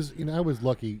 Well, I was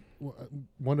lucky.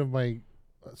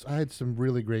 I had some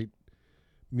really great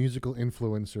musical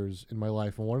influencers in my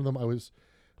life, and one of them I was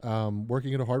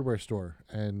working at a hardware store,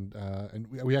 and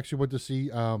we actually went to see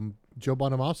Joe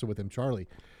Bonamassa with him, Charlie.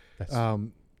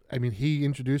 I mean, he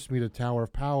introduced me to Tower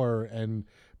of Power and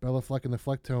Bella Fleck and the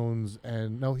Flecktones,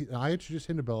 and I introduced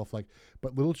him to Bella Fleck,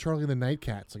 but Little Charlie and the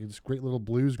Nightcats, like this great little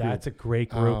blues group. That's a great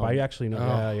group. I actually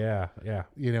know. Yeah.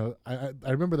 You know, I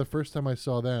remember the first time I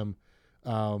saw them,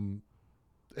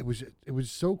 it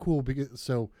was so cool because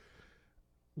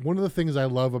one of the things I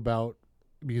love about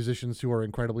musicians who are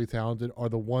incredibly talented are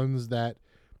the ones that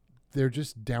they're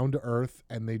just down to earth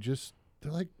and they're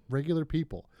like regular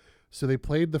people. So they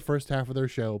played the first half of their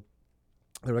show.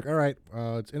 They're like, all right,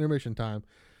 it's intermission time.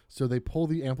 So they pull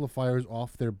the amplifiers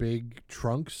off their big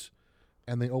trunks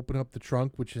and they open up the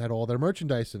trunk, which had all their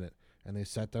merchandise in it. And they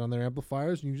sat down on their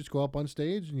amplifiers, and you just go up on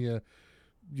stage and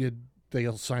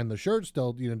they'll sign the shirts.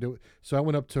 They'll do it. So I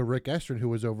went up to Rick Estrin, who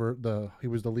was he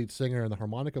was the lead singer and the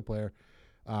harmonica player.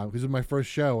 This was my first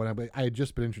show, and I had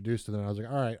just been introduced to them. I was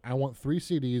like, all right, I want 3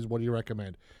 CDs. What do you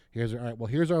recommend? Here's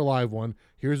our live one.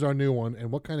 Here's our new one.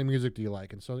 And what kind of music do you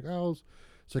like? And so I was like,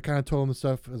 so I kind of told them the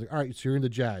stuff. I was like, all right, so you're into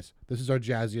jazz. This is our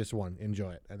jazziest one.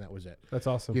 Enjoy it. And that was it. That's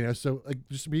awesome. You know, so like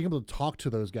just being able to talk to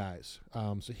those guys.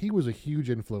 So he was a huge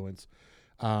influence.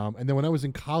 And then when I was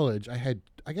in college, I had,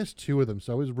 I guess, 2 of them.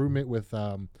 So I was roommate with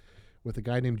a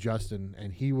guy named Justin,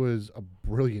 and he was a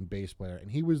brilliant bass player. And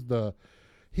he was the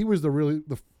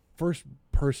first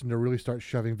person to really start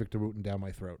shoving Victor Wooten down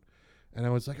my throat. And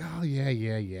I was like, oh,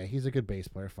 yeah. He's a good bass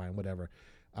player. Fine, whatever.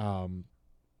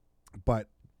 But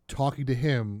talking to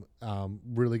him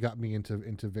really got me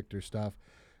into Victor's stuff.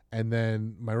 And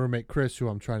then my roommate, Chris, who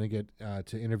I'm trying to get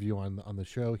to interview on the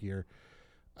show here,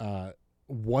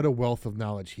 what a wealth of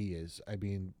knowledge he is. I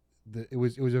mean, it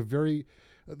was a very...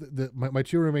 my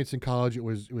 2 roommates in college, it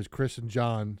was Chris and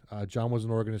John. John was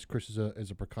an organist. Chris is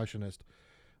a percussionist.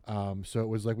 So it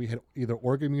was like we had either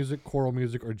organ music, choral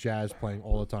music, or jazz playing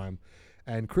all the time.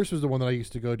 And Chris was the one that I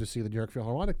used to go to see the New York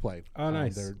Philharmonic play. Oh,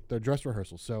 nice. Their dress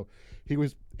rehearsals. So he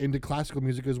was into classical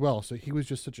music as well. So he was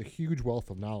just such a huge wealth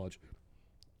of knowledge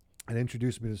and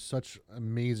introduced me to such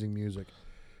amazing music.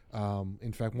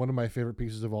 In fact, one of my favorite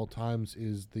pieces of all times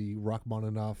is the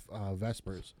Rachmaninoff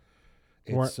Vespers.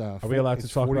 Are we allowed to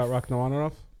talk about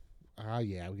Rachmaninoff?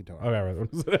 Yeah, we can talk. Okay,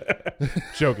 right.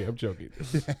 Joking. I'm joking.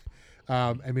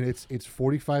 I mean, it's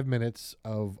 45 minutes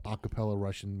of a cappella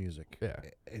Russian music. Yeah,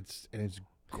 it's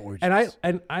gorgeous.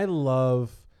 And I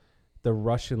love the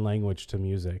Russian language to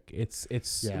music. It's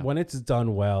when it's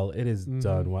done well, it is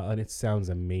done well, and it sounds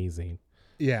amazing.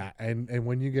 Yeah, and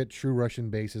when you get true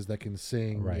Russian basses that can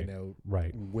sing,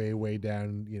 Right. way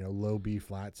down, low B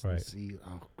flats and Right. C.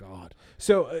 Oh God.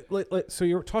 So, so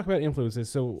you're talking about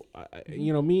influences. So,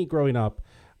 me growing up,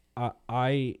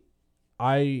 my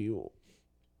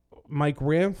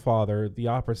grandfather, the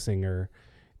opera singer,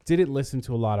 didn't listen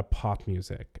to a lot of pop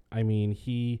music. I mean,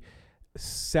 he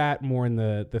sat more in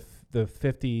the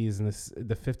 50s and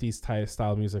the 50s type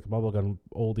style music, bubblegum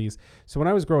oldies. So when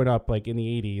I was growing up, like in the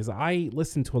 80s, I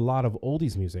listened to a lot of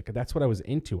oldies music. That's what I was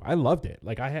into. I loved it.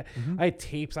 Like I had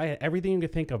tapes, I had everything you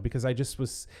could think of because I just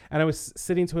was, and I was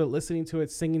sitting to it, listening to it,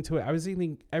 singing to it. I was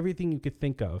eating everything you could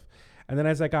think of. And then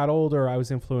as I got older, I was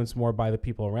influenced more by the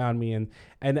people around me, and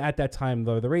at that time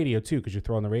the radio too, because you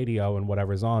throw on the radio and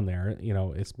whatever's on there,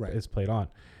 is played on.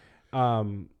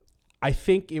 I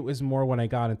think it was more when I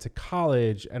got into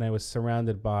college and I was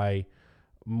surrounded by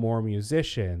more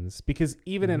musicians, because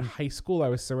even in high school, I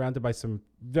was surrounded by some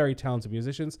very talented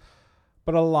musicians,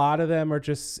 but a lot of them are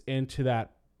just into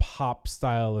that pop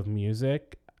style of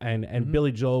music. And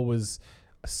Billy Joel was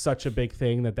such a big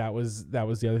thing that was the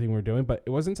other thing we were doing. But it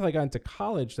wasn't until I got into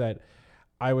college that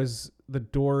the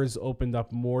doors opened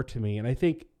up more to me. And I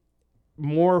think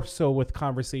more so with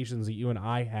conversations that you and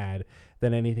I had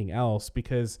than anything else,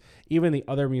 because even the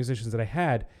other musicians that I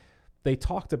had, they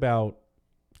talked about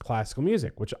classical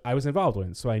music, which I was involved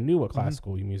in. So I knew what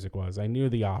classical music was. I knew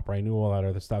the opera. I knew all that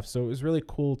other stuff. So it was really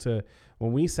cool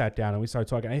when we sat down and we started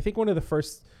talking. I think one of the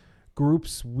first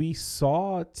groups we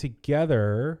saw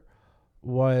together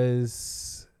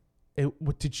was,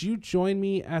 did you join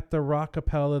me at the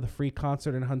Rockapella, the free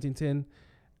concert in Huntington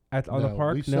on the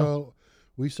park?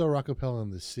 We saw Rockapella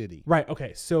in the city. Right.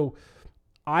 Okay. So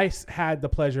I had the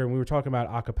pleasure, and we were talking about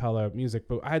a cappella music,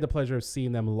 but I had the pleasure of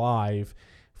seeing them live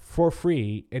for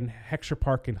free in Heckscher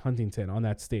Park in Huntington on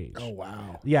that stage. Oh,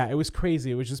 wow. Yeah, it was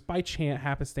crazy. It was just by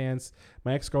happenstance.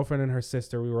 My ex-girlfriend and her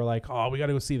sister, we were like, oh, we got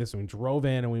to go see this. And we drove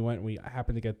in and we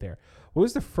happened to get there. What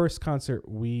was the first concert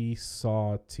we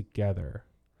saw together?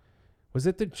 Was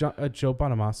it the Joe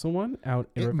Bonamassa one out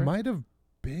in River? It might have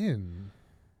been.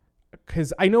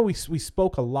 Because I know we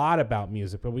spoke a lot about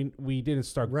music, but we didn't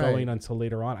start going until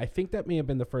later on. I think that may have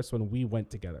been the first one we went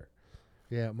together.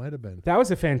 Yeah, it might have been. That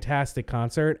was a fantastic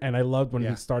concert, and I loved when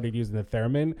he started using the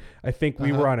theremin. I think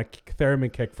we were on a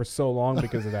theremin kick for so long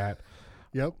because of that.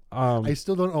 Yep. I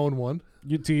still don't own one.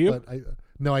 Do you? But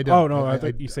no, I don't. Oh no, I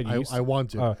thought you said you used to. I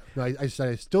want to. No, I said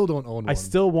I still don't own one. I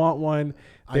still want one.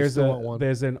 There's want one.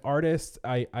 There's an artist.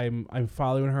 I'm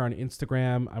following her on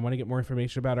Instagram. I want to get more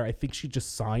information about her. I think she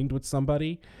just signed with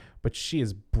somebody, but she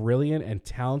is brilliant and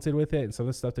talented with it, and some of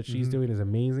the stuff that she's doing is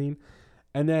amazing.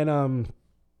 And then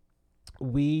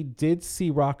we did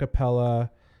see Rockapella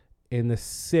in the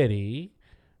city.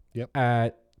 Yep.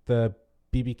 At the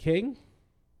BB King.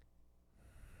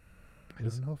 I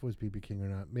don't know if it was BB King or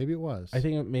not. Maybe it was. I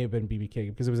think it may have been BB King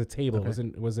because it was a table. Okay.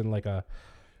 It wasn't like a.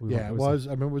 It was.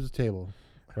 I remember it was a table.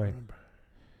 Right.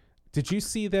 Did you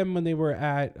see them when they were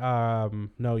at?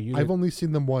 No, you. I've only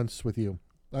seen them once with you.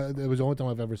 It was the only time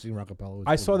I've ever seen Rockapella.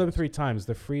 I saw them 3 times.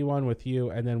 The free one with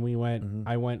you, and then we went.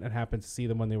 I went and happened to see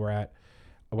them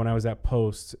when I was at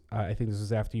Post. I think this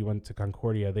was after you went to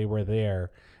Concordia. They were there,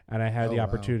 and I had the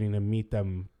opportunity to meet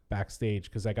them backstage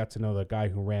because I got to know the guy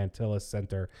who ran Tillis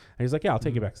Center, and he's like, "Yeah, I'll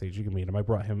take you backstage. You can meet him." I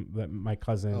brought him my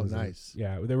cousins. Oh, nice.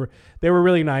 Yeah, they were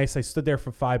really nice. I stood there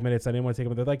for 5 minutes. I didn't want to take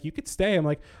them. They're like, "You could stay." I'm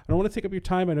like, "I don't want to take up your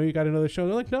time. I know you got another show."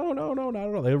 They're like, "No, not at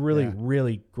all." They were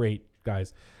really great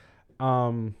guys.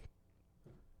 And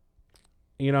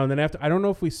then after, I don't know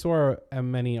if we saw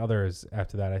many others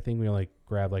after that. I think we only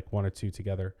grabbed like 1 or 2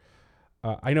 together.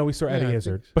 I know we saw Eddie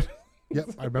Izzard.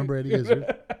 Yep, I remember Eddie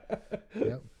Izzard.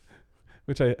 Yep.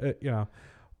 Which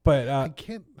but I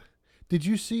can't. Did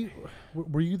you see?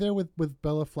 Were you there with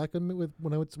Bella Flecken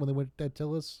when they went at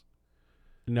Tillis?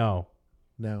 No.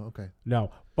 No. Okay. No.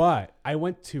 But I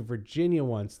went to Virginia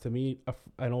once to meet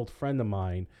an old friend of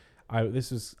mine. I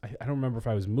don't remember if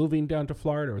I was moving down to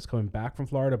Florida or was coming back from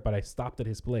Florida, but I stopped at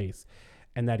his place.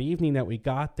 And that evening that we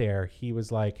got there, he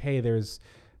was like, "Hey, there's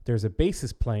a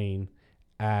bassist playing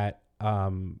at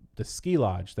the ski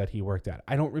lodge that he worked at."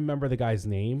 I don't remember the guy's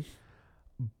name,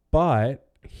 but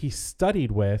he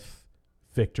studied with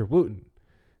Victor Wooten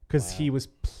because he was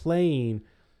playing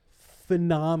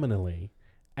phenomenally.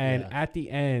 And Yeah. at the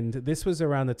end, this was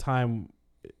around the time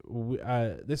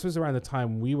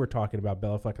we were talking about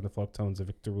Bella Fleck and the Folk Tones of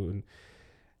Victor Wooten.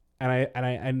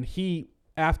 And he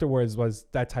afterwards was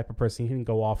that type of person. He didn't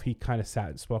go off. He kind of sat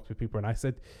and spoke to people. And I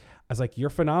was like, you're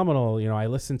phenomenal. I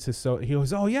listened to, he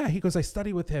goes, oh yeah. He goes, I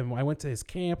studied with him. I went to his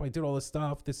camp. I did all this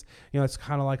stuff. This, it's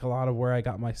kind of like a lot of where I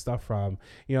got my stuff from,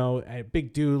 a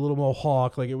big dude, little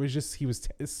mohawk. Like it was just, he was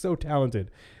so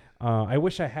talented. I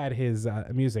wish I had his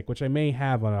music, which I may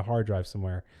have on a hard drive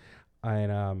somewhere.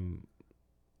 And,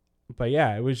 but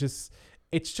yeah,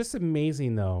 it's just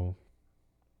amazing though,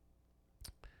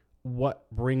 what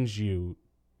brings you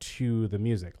to the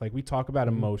music. Like we talk about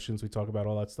emotions, we talk about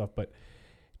all that stuff, but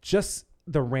just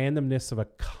the randomness of a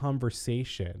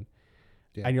conversation,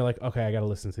 and you're like, okay, I got to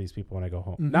listen to these people when I go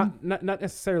home. Not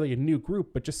necessarily a new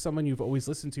group, but just someone you've always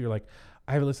listened to. You're like,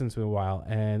 I haven't listened to in a while,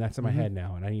 and that's in my head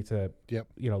now, and I need to,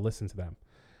 listen to them.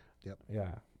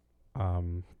 Yeah.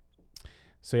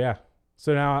 So yeah.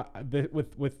 So now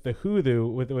with the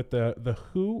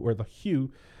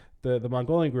the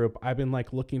Mongolian group, I've been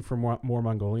like looking for more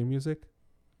Mongolian music,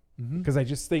 because I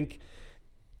just think.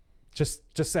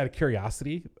 Just out of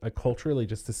curiosity, culturally,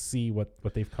 just to see what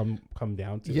they've come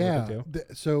down to. Yeah. What they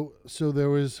do. So there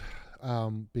was,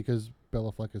 because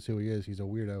Bella Fleck is who he is. He's a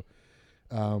weirdo.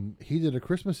 He did a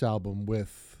Christmas album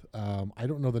with, I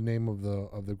don't know the name of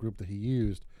the group that he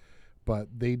used, but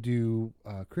they do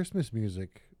Christmas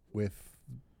music with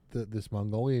this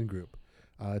Mongolian group.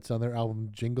 It's on their album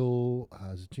Jingle.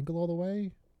 Is it Jingle All the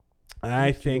Way?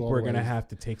 I think we're going to have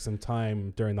to take some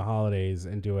time during the holidays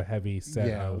and do a heavy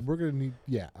set of we're going to need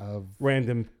of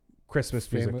random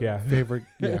Christmas music.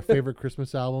 Favorite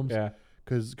Christmas albums. Yeah.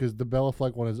 Because the Bella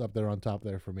Fleck one is up there on top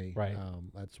there for me. Right.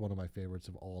 That's one of my favorites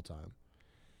of all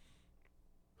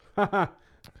time.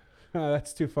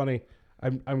 That's too funny.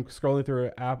 I'm scrolling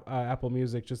through Apple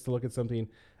Music just to look at something.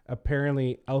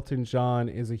 Apparently, Elton John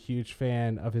is a huge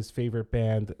fan of his favorite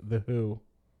band, The Who.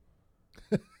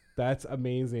 That's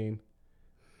amazing.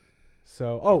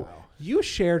 So, wow. You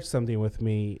shared something with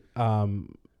me. I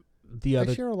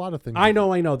share a lot of things. I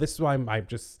know. This is why I'm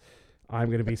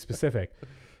going to be specific.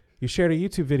 You shared a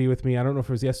YouTube video with me. I don't know if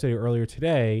it was yesterday or earlier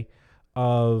today,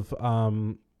 of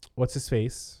what's his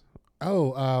face?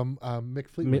 Mick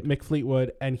Fleetwood. Mick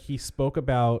Fleetwood, and he spoke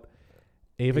about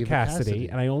Ava Cassidy,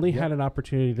 and I only had an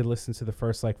opportunity to listen to the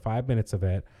first 5 minutes of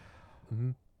it.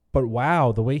 But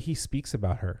wow, the way he speaks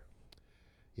about her.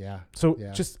 Yeah. So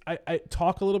just I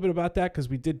talk a little bit about that, because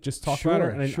we did just talk about her.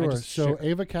 And So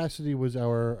Ava Cassidy was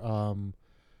our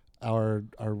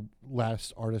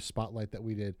last artist spotlight that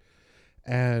we did,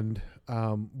 and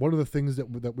one of the things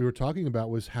that we were talking about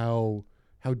was how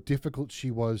difficult she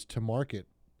was to market,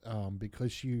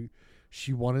 because she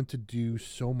wanted to do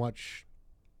so much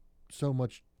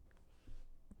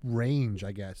range,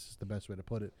 I guess is the best way to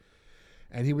put it.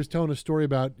 And he was telling a story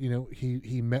about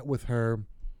he met with her.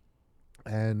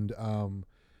 And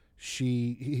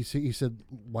he said,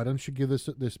 why don't you give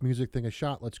this music thing a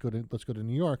shot? Let's go to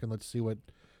New York and let's see what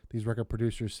these record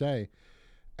producers say.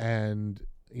 And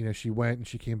she went and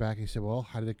she came back and he said, well,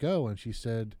 how did it go? And she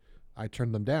said, I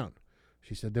turned them down.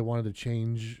 She said they wanted to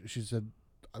change. She said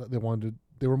they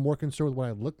were more concerned with what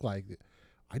I looked like.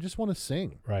 I just want to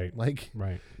sing. Right.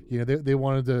 Right. They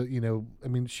wanted to, I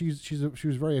mean, she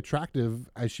was very attractive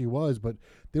as she was, but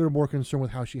they were more concerned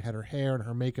with how she had her hair and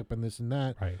her makeup and this and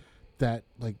that. Right. That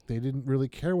they didn't really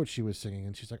care what she was singing.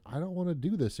 And she's like, I don't want to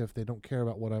do this if they don't care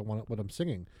about what I'm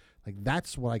singing.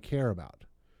 That's what I care about.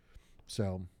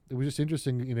 So it was just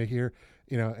interesting, hear,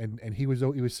 and he was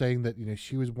saying that,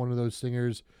 she was one of those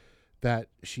singers that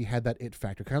she had that it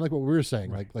factor, kind of like what we were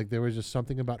saying. Right. Like there was just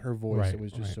something about her voice. Right, It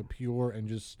was just so pure and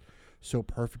just so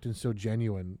perfect and so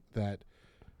genuine that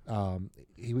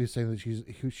he was saying that she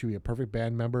would be a perfect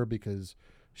band member, because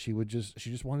she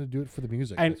just wanted to do it for the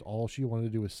music. And that's all she wanted to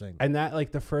do was sing. And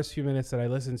that the first few minutes that I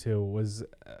listened to was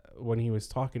when he was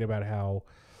talking about how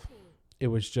it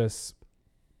was just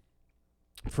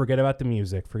forget about the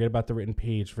music, forget about the written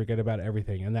page, forget about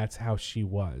everything. And that's how she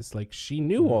was. She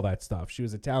knew all that stuff. She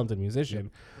was a talented musician.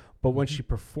 Yep. But when she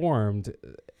performed,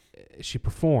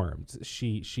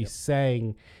 she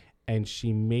sang, and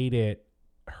she made it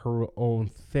her own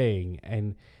thing.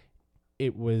 And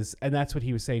that's what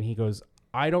he was saying. He goes,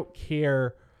 I don't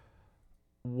care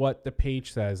what the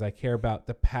page says. I care about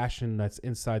the passion that's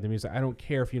inside the music. I don't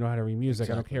care if you know how to read music.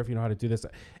 Exactly. I don't care if you know how to do this.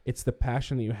 It's the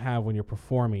passion that you have when you're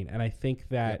performing. And I think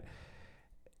that,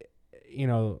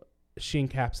 she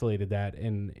encapsulated that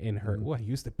in her. Oh, I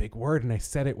used a big word and I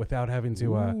said it without having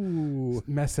to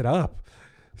mess it up.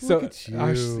 Look at you.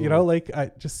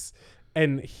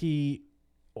 and he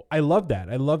I love that.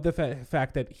 I love the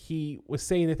fact that he was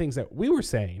saying the things that we were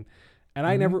saying. And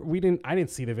I didn't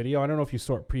see the video. I don't know if you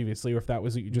saw it previously or if that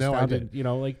was what you just No, found I it, didn't. you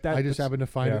know, like that. I just happened to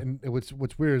find yeah. it, and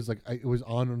what's weird is like it was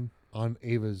on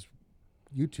Ava's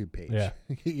YouTube page. Yeah.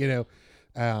 You know,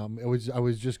 I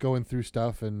was just going through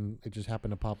stuff, and it just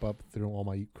happened to pop up through all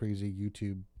my crazy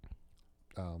YouTube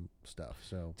stuff.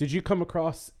 So, did you come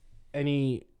across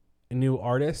any new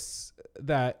artists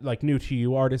that like new to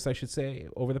you artists, I should say,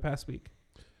 over the past week?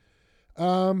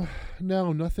 no,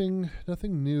 nothing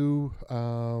new.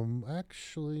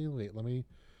 Actually, wait, let me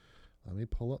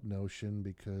pull up Notion,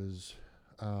 because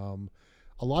a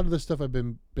lot of the stuff I've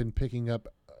been picking up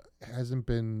hasn't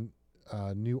been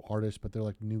new artists, but they're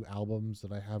like new albums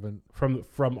that I haven't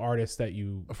From artists that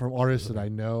you from artists that I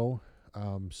know.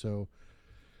 So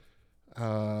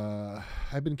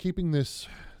I've been keeping this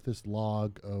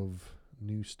log of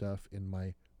new stuff in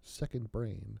my second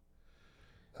brain.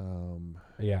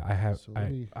 Yeah, I have. So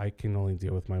I can only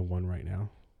deal with my one right now.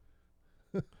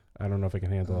 I don't know if I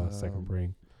can handle a second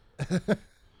brain. Yeah,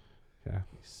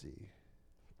 Let me see.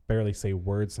 barely say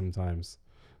words sometimes.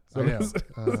 I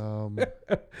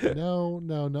know.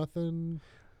 No, nothing.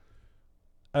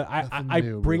 I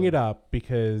new, bring really. it up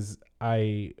because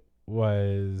I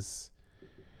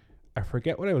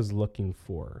forget what I was looking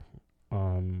for.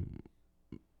 And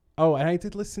I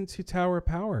did listen to Tower of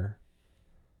Power.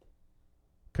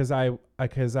 Because I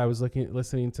was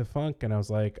listening to funk, and I was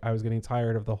like, I was getting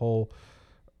tired of the whole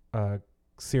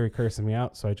Siri cursing me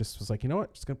out, so I just was like, you know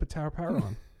what, just gonna put Tower of Power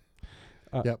on.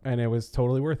 Yep. And it was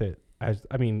totally worth it.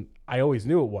 I mean, I always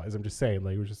knew it was. I'm just saying,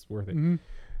 like, it was just worth it. Mm-hmm.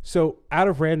 So out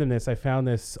of randomness, I found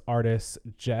this artist,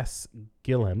 Jess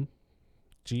Gillam,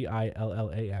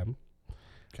 Gillam.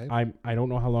 Okay. I don't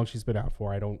know how long she's been out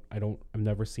for. I've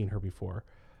never seen her before,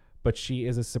 but she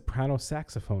is a soprano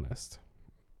saxophonist.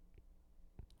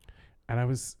 And it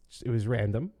was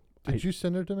random. Did you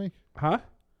send her to me? Huh?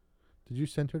 Did you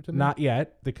send her to me? Not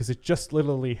yet, because it just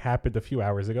literally happened a few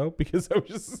hours ago. Because I was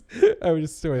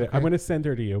just doing it. Okay. I'm going to send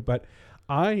her to you, but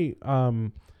I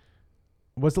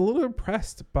was a little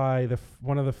impressed by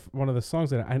one of the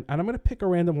songs that and I'm going to pick a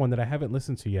random one that I haven't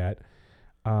listened to yet,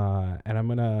 and I'm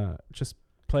going to just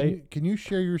play. Can you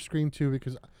share your screen too?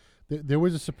 Because there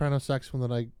was a soprano saxophone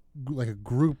that like a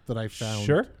group that I found.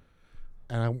 Sure.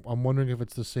 And I'm wondering if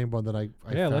it's the same one that I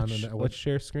found. Let's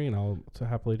share screen. I'll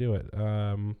happily do it.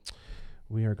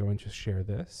 We are going to share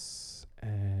this,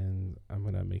 and I'm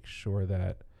going to make sure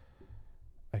that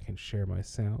I can share my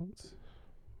sounds,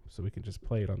 so we can just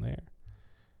play it on there.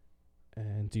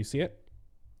 And do you see it?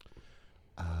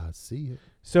 See it.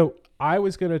 So I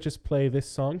was going to just play this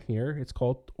song here. It's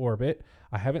called Orbit.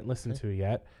 I haven't listened to it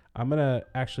yet. I'm going to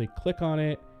actually click on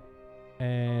it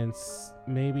and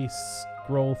maybe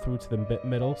scroll through to the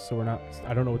middle, so we're not.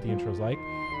 I don't know what the intro's like,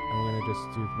 and we're gonna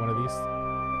just do one of these.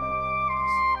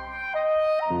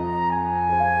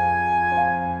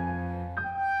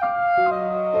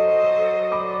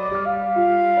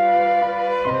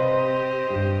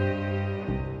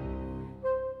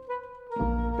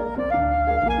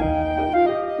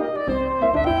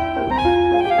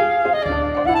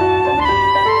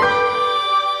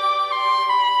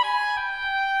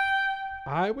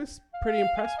 I was pretty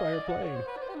impressed by her playing.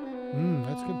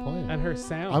 That's good playing. And her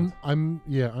sound. I'm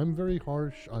very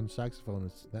harsh on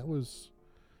saxophonists. That was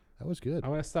good. I'm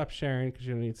gonna stop sharing because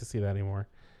you don't need to see that anymore.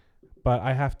 But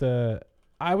I have to.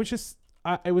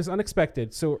 It was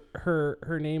unexpected. So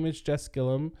her name is Jess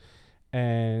Gillam,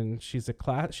 and she's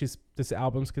this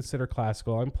album's considered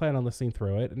classical. I'm planning on listening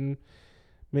through it, and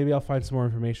maybe I'll find some more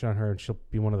information on her, and she'll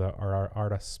be one of our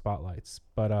artist spotlights.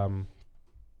 But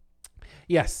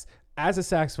yes. As a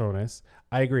saxophonist,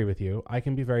 I agree with you. I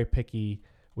can be very picky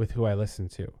with who I listen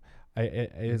to.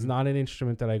 It is not an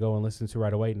instrument that I go and listen to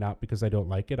right away, not because I don't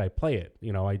like it. I play it.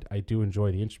 You know, I do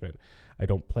enjoy the instrument. I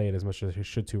don't play it as much as I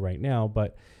should to right now,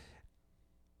 but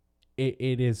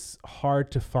it is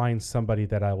hard to find somebody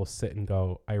that I will sit and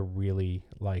go, I really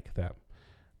like them.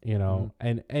 You know,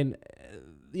 and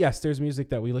yes, there's music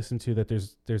that we listen to that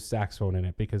there's saxophone in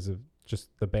it because of just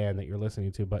the band that you're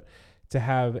listening to, but to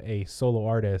have a solo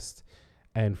artist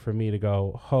and for me to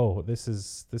go, oh, this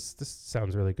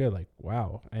sounds really good. Like,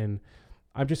 wow. And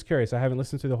I'm just curious. I haven't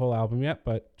listened to the whole album yet,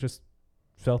 but just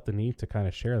felt the need to kind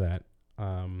of share that.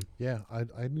 Yeah,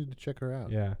 I need to check her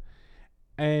out. Yeah.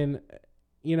 And,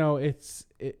 you know, it's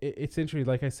interesting.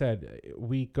 Like I said,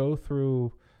 we go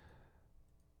through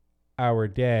our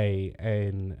day,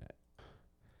 and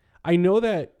I know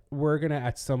that we're going to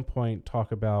at some point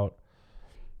talk about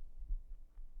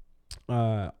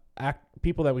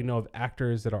people that we know of,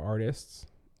 actors that are artists.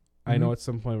 I know at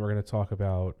some point we're going to talk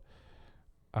about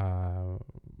we're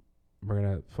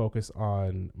gonna focus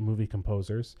on movie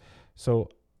composers. So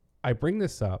I bring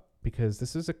this up because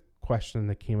this is a question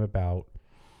that came about.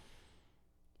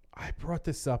 I brought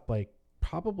this up like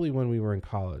probably when we were in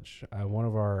college. One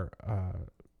of our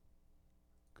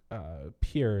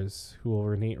peers, who will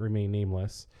remain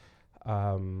nameless.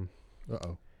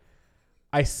 Uh-oh.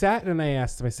 I sat and I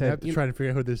asked him. I I said, have to try and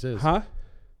figure out who this is. "Huh?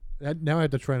 Now I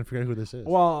have to try and figure out who this is.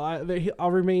 Well,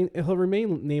 He'll remain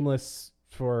nameless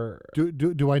for.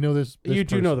 Do I know this You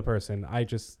do person? know the person. I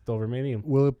just still remain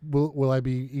nameless. Will I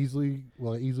easily be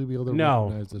able to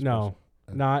recognize this No,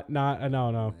 person? no,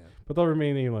 Man. but they'll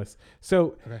remain nameless.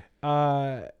 So, Okay.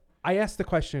 I asked the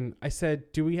question. I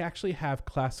said, "Do we actually have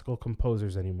classical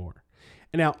composers anymore?"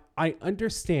 And now I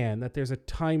understand that there's a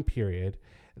time period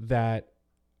that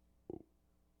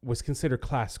was considered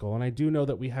classical, and I do know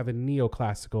that we have a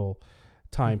neoclassical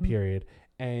time period,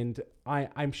 and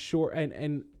I'm sure,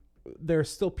 and there are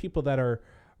still people that are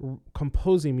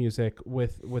composing music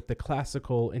with the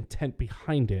classical intent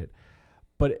behind it,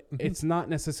 but it's not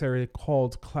necessarily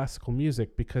called classical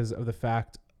music because of the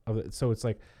fact of it. So it's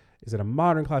like, is it a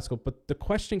modern classical? But the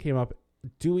question came up: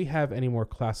 do we have any more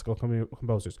classical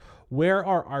composers? Where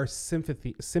are our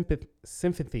symphony?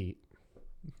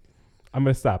 I'm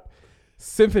gonna stop.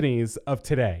 Symphonies of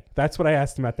today. That's what I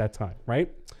asked him at that time,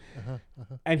 right?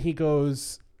 And he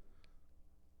goes,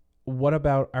 "What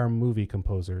about our movie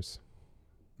composers?"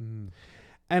 And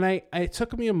it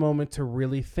took me a moment to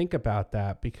really think about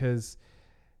that, because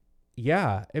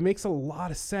yeah, it makes a lot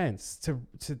of sense to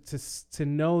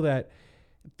know that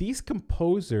these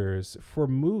composers for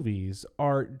movies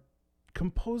are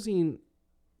composing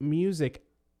music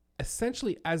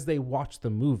essentially as they watch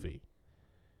the movie.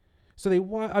 So they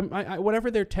want whatever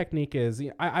their technique is.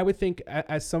 I would think,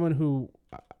 as someone who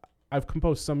I've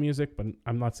composed some music, but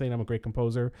I'm not saying I'm a great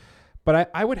composer.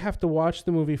 But I would have to watch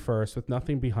the movie first with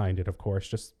nothing behind it, of course,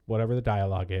 just whatever the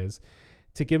dialogue is,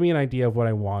 to give me an idea of what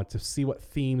I want, to see what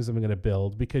themes I'm going to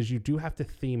build, because you do have to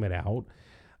theme it out.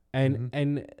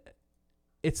 And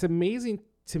it's amazing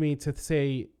to me to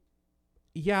say,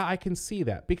 yeah, I can see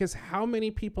that, because how many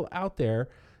people out there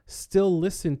still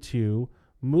listen to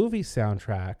movie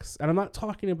soundtracks? And I'm not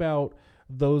talking about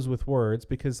those with words,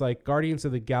 because like Guardians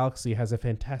of the Galaxy has a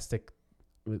fantastic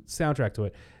soundtrack to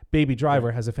it. Baby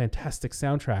Driver has a fantastic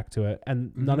soundtrack to it,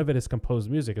 and none of it is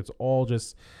composed music. It's all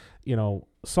just,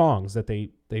 songs that they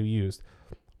used.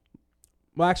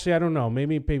 Well, actually, I don't know.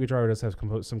 Maybe Baby Driver does have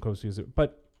some composed music,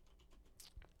 but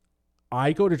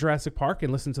I go to Jurassic Park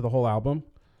and listen to the whole album.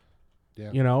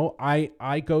 Yeah.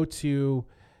 I go to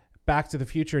Back to the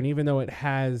Future, and even though it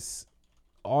has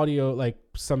audio, like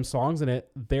some songs in it,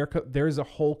 there's a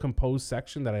whole composed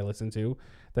section that I listen to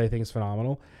that I think is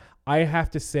phenomenal. I have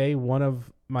to say, one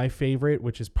of my favorite,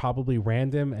 which is probably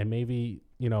random and maybe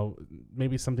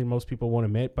something most people won't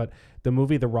admit, but the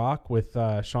movie The Rock with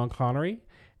Sean Connery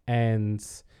and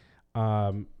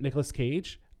Nicolas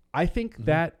Cage, I think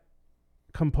that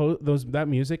that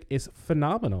music is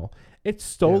phenomenal. It's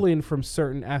stolen from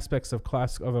certain aspects of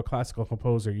a classical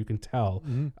composer, you can tell,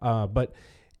 but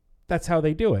that's how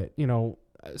they do it.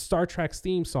 Star Trek's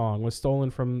theme song was stolen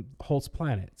from Holt's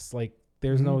Planets. Like,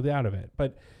 there's no doubt of it.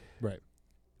 But right.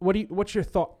 What's your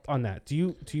thought on that? Do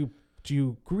you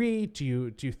agree? Do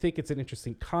you think it's an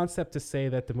interesting concept to say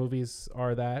that the movies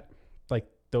are that, like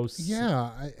those?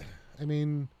 Yeah, I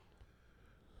mean,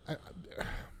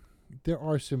 there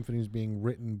are symphonies being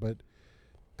written, but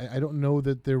I don't know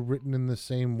that they're written in the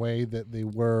same way that they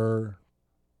were,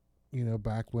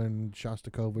 back when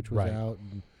Shostakovich was out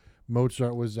and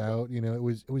Mozart was out. It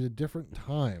was a different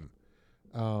time,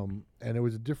 and it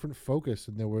was a different focus,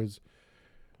 and it was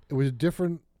a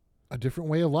different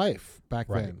way of life back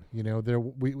then.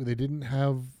 They didn't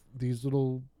have these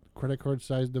little credit card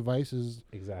sized devices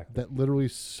that literally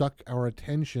suck our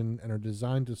attention and are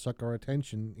designed to suck our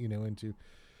attention. Into,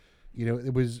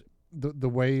 it was the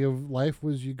way of life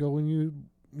was you go and you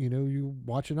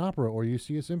watch an opera or you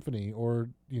see a symphony, or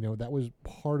that was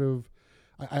part of.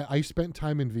 I spent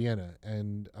time in Vienna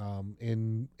and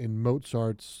in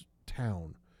Mozart's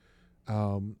town,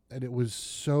 and it was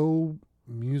so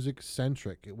music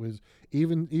centric. It was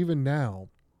even now,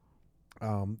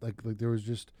 like there was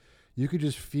just, you could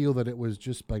just feel that it was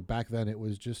just like back then it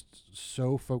was just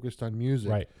so focused on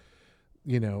music, right?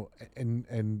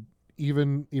 And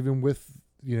even with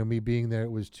me being there,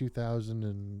 it was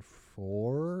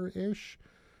 2004 ish.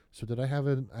 So I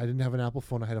didn't have an Apple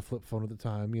phone. I had a flip phone at the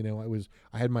time.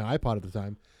 I had my iPod at the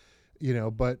time.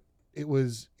 But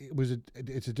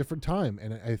it's a different time,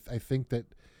 and I think that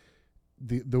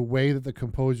the way that the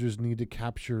composers need to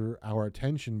capture our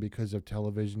attention because of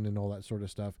television and all that sort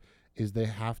of stuff is they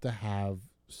have to have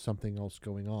something else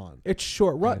going on. It's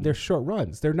short run. And- They're short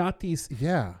runs. They're not these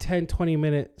Yeah. 10,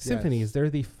 20-minute symphonies. Yes. They're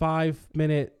the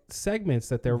 5-minute segments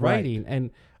that they're Right. writing.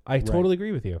 And I Right. totally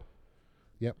agree with you.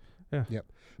 Yep. Yeah. Yep.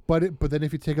 But then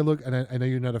if you take a look, and I know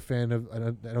you're not a fan of, and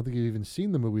I don't think you've even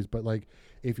seen the movies, but like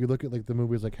if you look at like the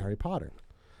movies like Harry Potter,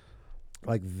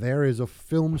 like there is a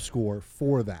film score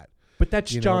for that. But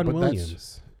that's You know, John but that's-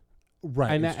 Williams.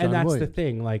 Right. And it's and John that's Williams. the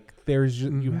thing. Like there's you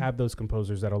Mhm. have those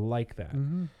composers that are like that.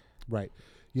 Mm-hmm. Right.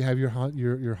 You have your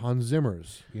Hans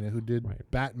Zimmers, who did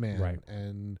Right. Batman Right.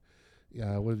 and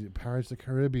what is it, Pirates of the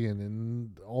Caribbean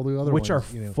and all the other Which are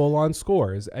ones. full on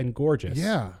scores and gorgeous.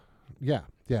 Yeah.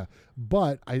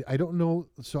 But I don't know.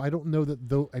 So I don't know that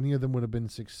though any of them would have been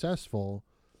successful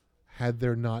had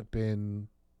there not been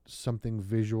something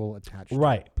visual attached.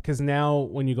 Right. Because now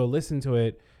when you go listen to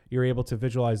it, you're able to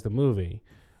visualize the movie.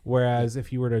 Whereas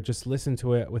if you were to just listen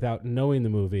to it without knowing the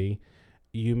movie,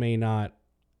 you may not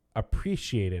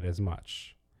appreciate it as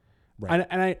much. Right.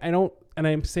 And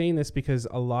I'm saying this because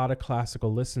a lot of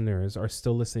classical listeners are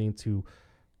still listening to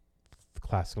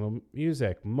classical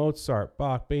music, Mozart,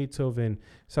 Bach, Beethoven,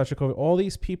 Shostakovich, all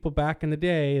these people back in the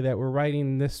day that were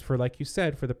writing this for, like you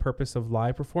said, for the purpose of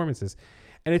live performances.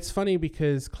 And it's funny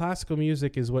because classical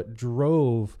music is what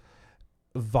drove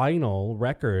vinyl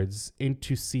records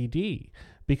into CD,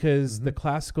 because Mhm. the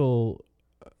classical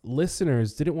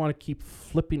listeners didn't want to keep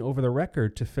flipping over the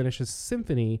record to finish a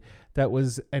symphony that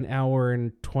was an hour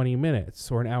and 20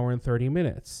 minutes or an hour and 30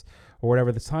 minutes or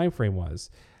whatever the time frame was.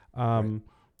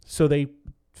 So they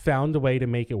found a way to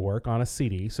make it work on a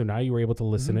CD. So now you were able to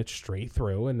listen Mhm. it straight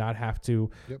through and not have to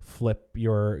Yep. flip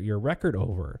your record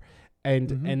over. And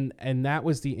Mhm. and that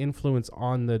was the influence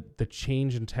on the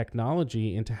change in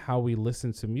technology into how we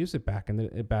listen to music back in the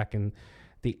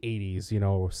 80s,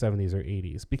 70s or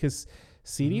 80s, because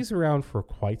CDs are around for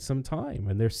quite some time,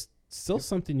 and there's still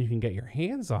something you can get your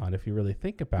hands on if you really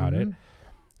think about it. Mhm.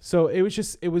 So it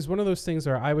was one of those things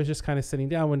where I was just kind of sitting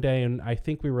down one day, and I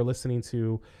think we were listening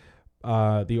to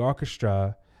the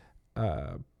orchestra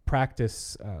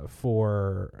practice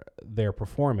for their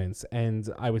performance, and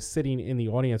I was sitting in the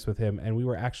audience with him, and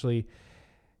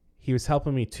he was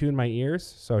helping me tune my ears.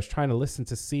 So I was trying to listen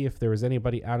to see if there was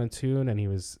anybody out of tune, and I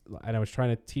was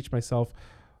trying to teach myself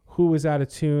who was out of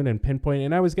tune and pinpoint,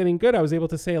 and I was getting good. I was able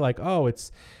to say like, oh,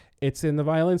 it's in the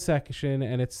violin section,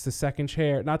 and it's the second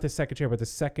chair, not the second chair, but the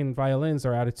second violins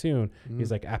are out of tune. Mhm.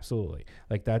 He's like, absolutely.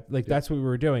 Like that, that's what we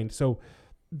were doing. So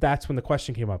that's when the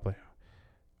question came up, like,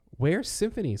 where's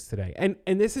symphonies today? And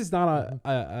this is not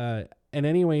a in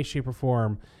any way, shape, or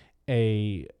form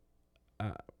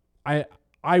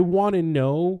I want to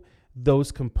know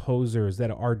those composers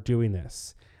that are doing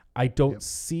this. I don't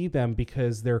see them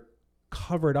because they're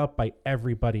covered up by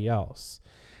everybody else.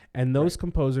 And those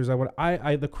composers,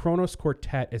 the Kronos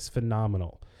Quartet is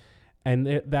phenomenal. And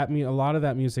a lot of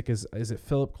that music is it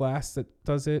Philip Glass that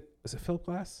does it? Is it Philip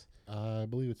Glass? I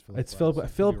believe it's Philip. It's Glass. Philip.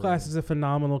 Philip Glass is a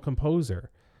phenomenal composer,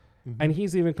 Mhm. and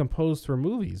he's even composed for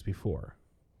movies before.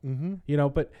 Mhm.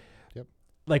 But Yep.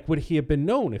 like, would he have been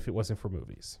known if it wasn't for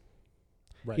movies?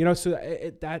 Right. So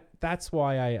that's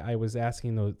why I was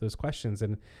asking those questions,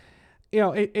 and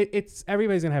it's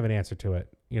everybody's gonna have an answer to it.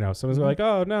 Someone's Mhm. like,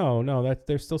 oh no, that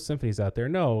there's still symphonies out there.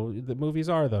 No, the movies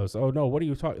are those. Oh no, what are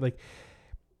you talking? Like,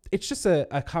 it's just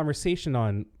a conversation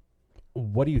on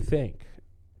what do you think?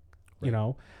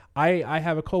 Right. I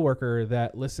have a coworker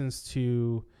that listens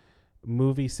to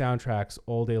movie soundtracks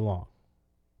all day long.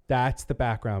 That's the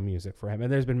background music for him.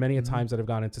 And there's been many a Mhm. times that I've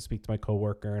gone in to speak to my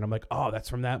coworker, and I'm like, oh, that's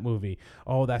from that movie.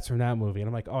 Oh, that's from that movie. And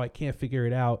I'm like, oh, I can't figure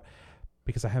it out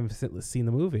because I haven't seen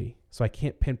the movie. So I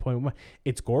can't pinpoint what.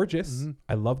 It's gorgeous. Mhm.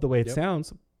 I love the way it Yep.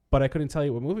 sounds, but I couldn't tell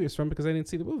you what movie it's from because I didn't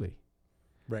see the movie.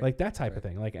 Right. Like that type of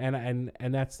thing. Like, and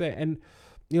that's it. And,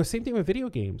 same thing with video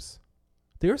games.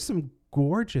 There's some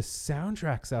gorgeous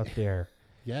soundtracks out there.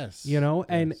 Yes.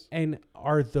 And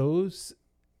are those,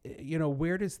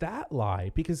 where does that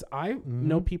lie? Because I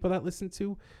know people that listen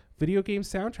to video game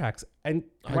soundtracks, and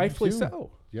I do rightfully too.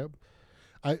 so. Yep.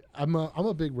 I'm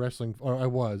a big wrestling, or I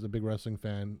was a big wrestling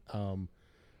fan.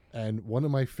 And one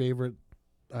of my favorite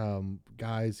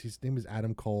guys, his name is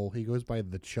Adam Cole. He goes by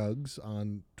the Chugs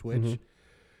on Twitch, Mhm.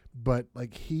 but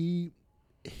like he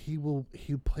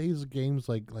plays games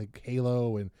like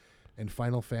Halo and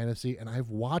Final Fantasy, and I've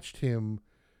watched him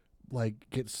like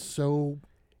get so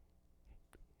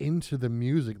into the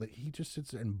music that he just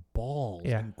sits there and bawls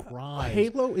and cries.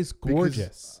 Halo is because-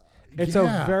 gorgeous. It's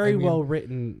Yeah, a very I mean- well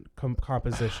written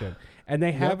composition, and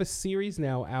they have a series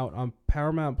now out on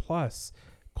Paramount Plus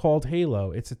called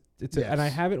Halo. And I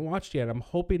Yes. haven't watched yet. I'm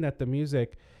hoping that the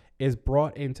music is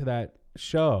brought into that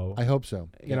show. I hope so.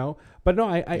 You know, but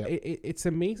no, it's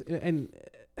amazing. And,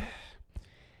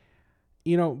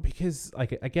 you know, because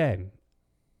like, again,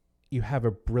 you have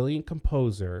a brilliant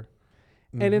composer,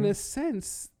 and in a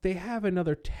sense, they have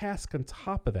another task on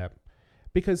top of them,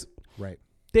 because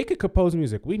they could compose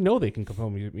music. We know they can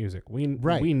compose music. We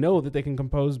know that they can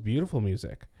compose beautiful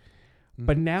music,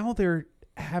 but now they're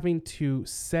having to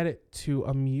set it to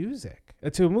a movie.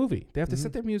 They have to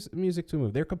set their music to a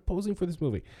movie. They're composing for this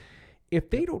movie. If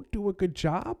they don't do a good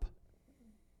job,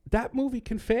 that movie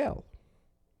can fail.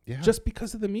 Yeah. Just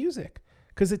because of the music,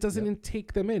 because it doesn't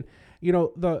take them in. You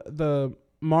know, the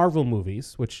Marvel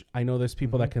movies, which I know there's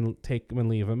people that can take them and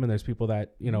leave them, and there's people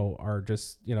that, you know, are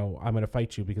just, you know, I'm going to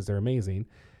fight you because they're amazing.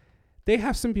 They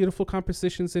have some beautiful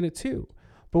compositions in it too.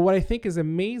 But what I think is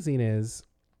amazing is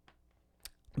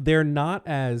they're not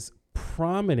as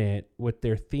prominent with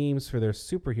their themes for their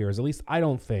superheroes. At least I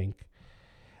don't think.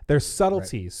 There's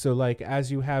subtleties. Right. So like,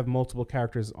 as you have multiple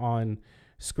characters on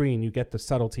screen, you get the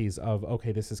subtleties of,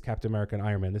 okay, this is Captain America and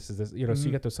Iron Man. This is this, you know, so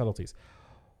you get those subtleties.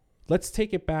 Let's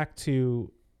take it back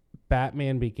to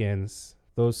Batman Begins,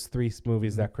 those 3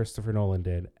 movies that Christopher Nolan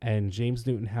did, and James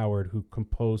Newton Howard, who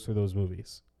composed for those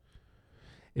movies.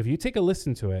 If you take a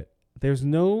listen to it, there's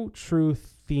no true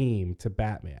theme to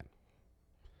Batman.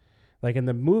 Like in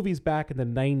the movies back in the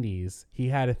 90s, he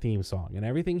had a theme song, and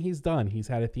everything he's done, he's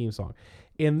had a theme song.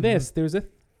 In this, there's a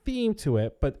theme to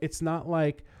it, but it's not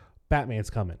like Batman's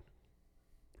coming.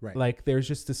 Right. Like there's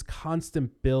just this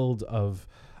constant build of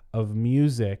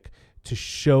music to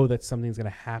show that something's going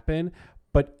to happen,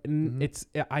 but it's,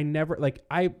 I never, like,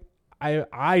 I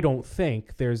don't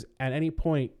think there's at any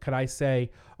point could I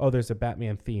say, oh, there's a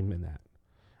Batman theme in that.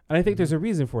 And I think there's a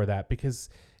reason for that, because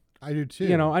I do too.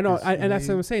 You know, I know, and that's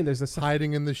what I'm saying. There's a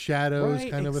hiding in the shadows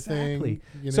kind of a thing.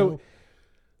 You know? So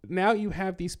now you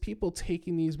have these people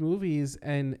taking these movies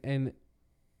and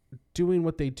doing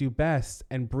what they do best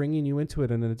and bringing you into it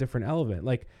in a different element.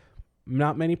 Like,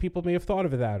 not many people may have thought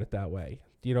of it that way.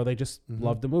 You know, they just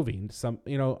love the movie. Some,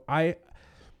 you know,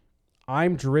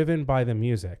 I'm driven by the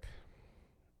music.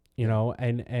 You know,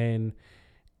 and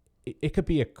it could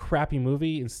be a crappy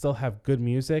movie and still have good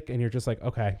music, and you're just like,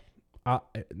 okay.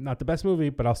 Not the best movie,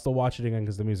 but I'll still watch it again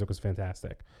because the music was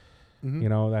fantastic. You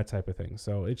know, that type of thing.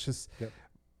 So it's just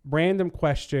random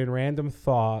question, random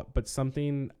thought, but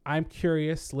something I'm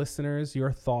curious, listeners,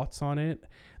 your thoughts on it.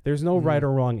 There's no right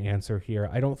or wrong answer here.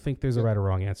 I don't think there's a right or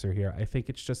wrong answer here. I think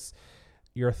it's just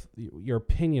your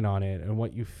opinion on it and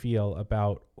what you feel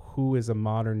about who is a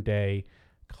modern day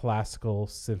classical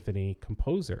symphony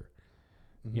composer.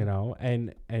 You know,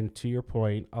 and to your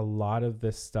point, a lot of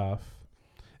this stuff,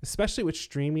 especially with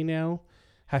streaming now,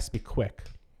 has to be quick.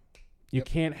 You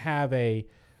can't have a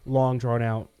long drawn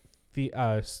out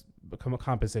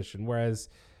composition. Whereas,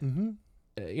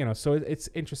 you know, so it's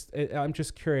interesting. I'm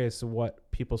just curious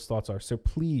what people's thoughts are. So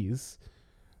please,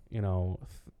 you know,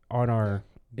 on our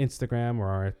Instagram or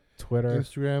our Twitter,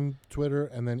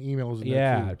 and then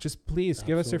emails. Just please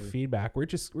give us your feedback. We're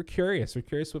curious. We're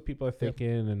curious what people are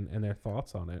thinking and their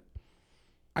thoughts on it.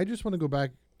 I just want to go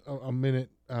back a minute,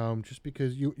 just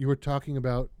because you were talking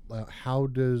about how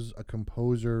does a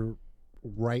composer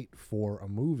write for a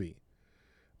movie.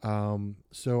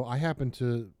 So I happen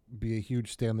to be a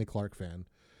huge Stanley Clarke fan.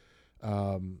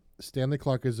 Stanley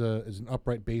Clarke is an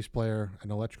upright bass player,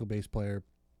 an electrical bass player.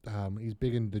 He's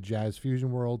big in the jazz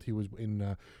fusion world. He was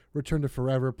in Return to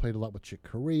Forever, played a lot with Chick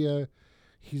Corea.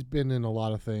 He's been in a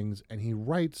lot of things, and he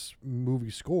writes movie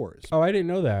scores. Oh, I didn't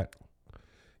know that.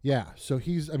 Yeah, so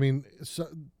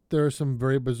there are some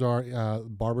very bizarre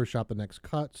Barbershop The Next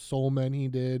Cut, Soul Men he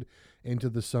did, Into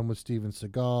the Sun with Steven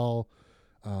Seagal,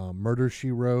 Murder,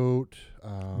 She Wrote.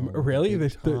 Really?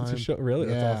 The show, really?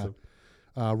 Yeah. That's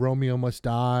awesome. Romeo Must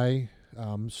Die.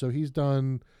 So he's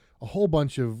done a whole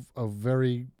bunch of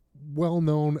very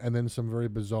well-known and then some very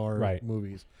bizarre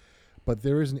movies. But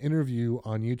there is an interview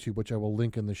on YouTube, which I will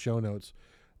link in the show notes,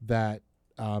 that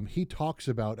he talks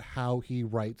about how he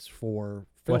writes for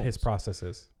films. What his process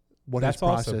is.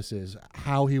 Process is,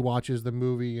 how he watches the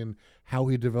movie and how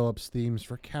he develops themes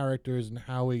for characters and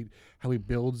how he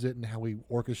builds it and how he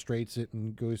orchestrates it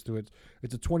and goes through it.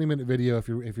 It's a 20-minute video if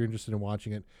you're interested in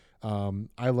watching it.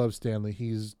 I love Stanley.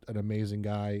 He's an amazing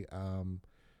guy.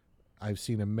 I've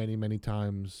seen him many, many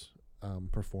times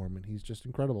perform, and he's just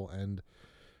incredible. And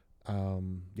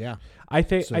I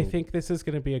think this is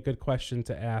going to be a good question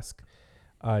to ask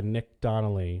Nick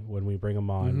Donnelly when we bring him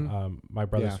on. My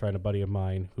brother's friend, a buddy of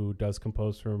mine who does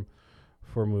compose for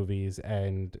movies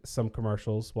and some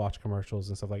commercials, watch commercials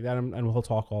and stuff like that, and we'll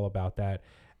talk all about that.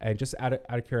 And just out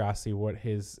of curiosity,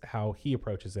 how he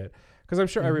approaches it, because I'm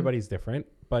sure everybody's different,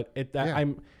 but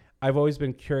I've always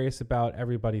been curious about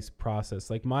everybody's process.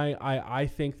 Like I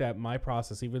think that my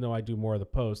process, even though I do more of the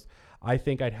post, I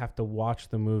think I'd have to watch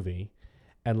the movie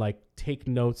and like take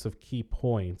notes of key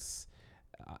points,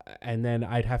 and then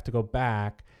I'd have to go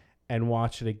back and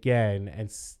watch it again, and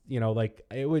like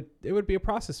it would be a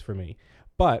process for me.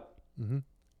 But Mm-hmm.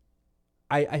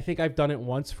 I think I've done it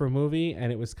once for a movie,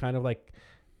 and it was kind of like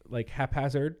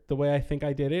haphazard the way I think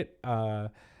I did it.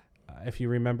 If you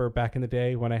remember back in the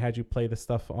day when I had you play the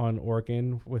stuff on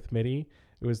organ with MIDI,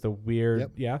 it was the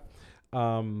weird, Yep.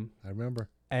 I remember.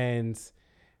 and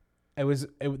there was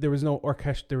no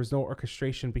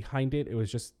orchestration behind it. It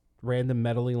was just random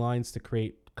melody lines to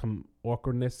create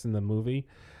awkwardness in the movie,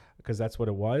 because that's what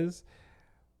it was.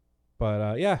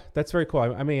 But yeah, that's very cool.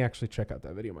 I may actually check out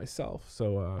that video myself.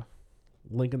 So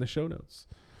link in the show notes.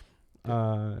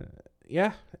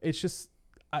 Yeah, it's just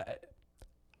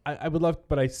I would love,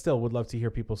 but I still would love to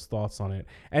hear people's thoughts on it.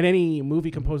 And any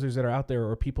movie composers that are out there,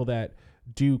 or people that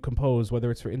do compose,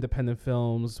 whether it's for independent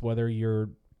films, whether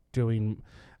you're doing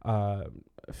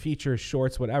features,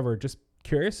 shorts, whatever, just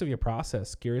curious of your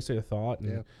process, curious of your thought.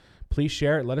 And please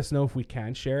share it. Let us know if we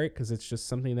can share it, because it's just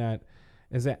something that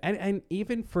is that, and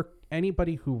even for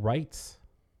anybody who writes,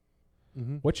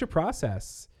 what's your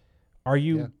process? Are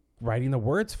you writing the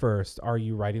words first? Are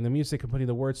you writing the music and putting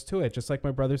the words to it? Just like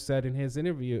my brother said in his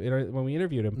interview, when we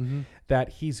interviewed him, that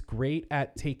he's great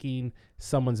at taking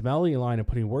someone's melody line and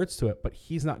putting words to it, but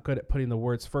he's not good at putting the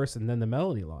words first and then the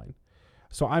melody line.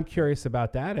 So I'm curious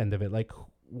about that end of it. Like,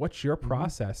 what's your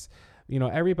process?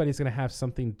 Everybody's going to have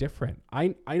something different.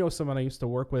 I know someone I used to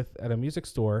work with at a music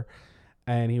store,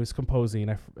 and he was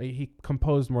composing. He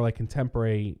composed more like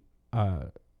contemporary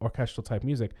orchestral type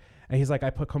music. And he's like, I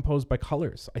compose by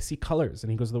colors. I see colors.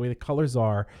 And he goes, the way the colors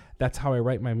are, that's how I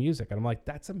write my music. And I'm like,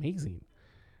 that's amazing.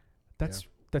 That's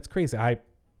crazy. I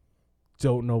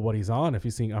don't know what he's on. If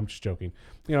he's seeing, I'm just joking,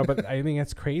 but I think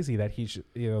that's crazy that he should,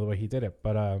 the way he did it.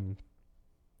 But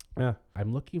yeah,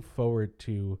 I'm looking forward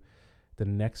to the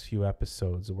next few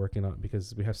episodes of working on,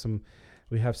 because we have some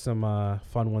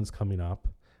fun ones coming up,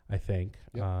 I think.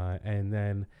 And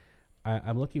then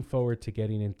I'm looking forward to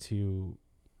getting into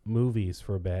movies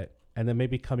for a bit, and then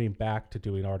maybe coming back to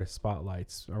doing artist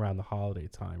spotlights around the holiday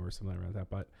time or something around that.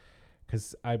 But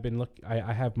because I've been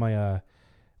I have my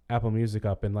Apple Music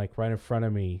up, and like right in front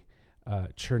of me,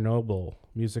 Chernobyl,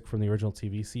 music from the original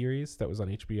TV series that was on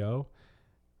HBO.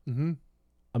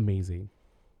 Amazing.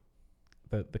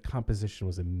 The composition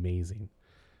was amazing.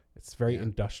 It's very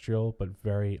industrial, but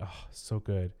very so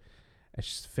good. And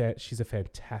she's a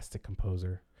fantastic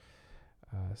composer.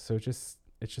 So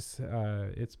it's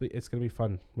gonna be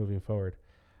fun moving forward.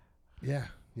 Yeah.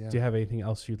 Do you have anything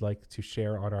else you'd like to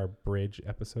share on our bridge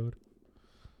episode?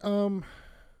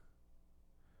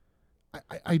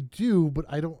 I do, but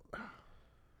I don't.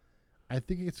 I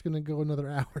think it's gonna go another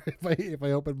hour if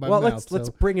I open my mouth. Well, let's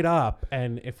bring it up,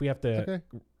 and if we have to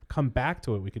come back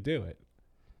to it, we could do it.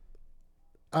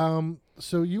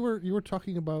 So you were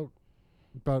talking about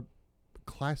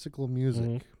classical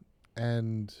music,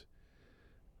 and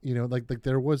like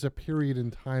there was a period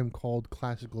in time called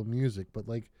classical music, but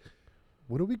like,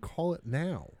 what do we call it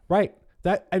now? Right.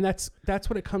 That's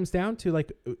what it comes down to.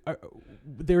 Like,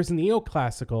 there's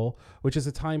neoclassical, which is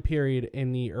a time period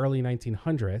in the early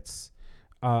 1900s.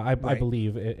 I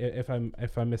believe, if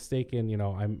I'm mistaken,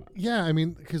 I'm. Yeah, I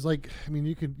mean, because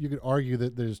you could argue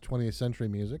that there's 20th century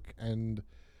music, and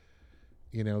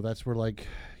that's where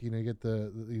you get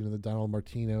the Donald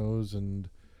Martinos and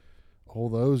all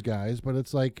those guys, but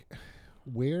it's like,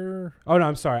 where? Oh no,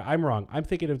 I'm sorry, I'm wrong. I'm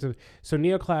thinking of so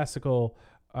neoclassical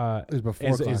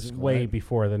is way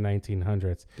before the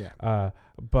 1900s. Yeah.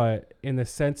 But in the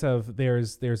sense of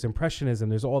there's Impressionism,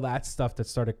 there's all that stuff that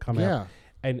started coming out,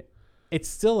 and it's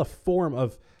still a form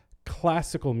of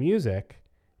classical music.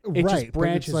 It just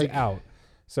branches out.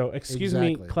 So excuse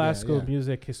me, classical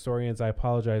music historians, I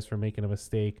apologize for making a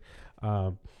mistake.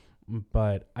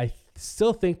 But I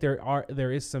still think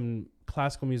there is some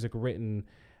classical music written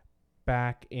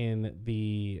back in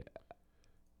the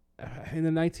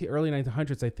early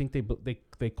 1900s. I think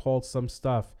they called some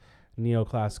stuff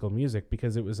neoclassical music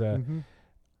because it was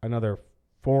another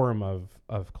form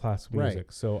of classical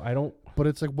music. So I don't. But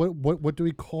it's like, what do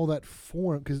we call that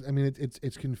form? Because I mean,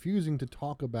 it's confusing to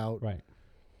talk about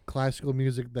classical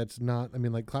music that's not. I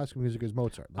mean, like classical music is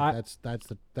Mozart. That's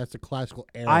the classical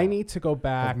era. I need to go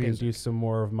back and do some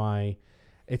more of my.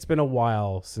 It's been a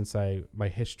while since my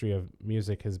history of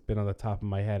music has been on the top of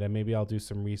my head, and maybe I'll do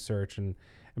some research and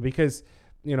because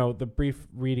the brief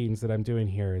readings that I'm doing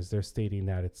here is they're stating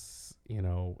that it's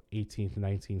 18th,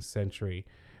 19th century,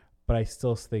 but I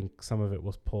still think some of it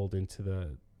was pulled into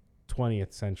the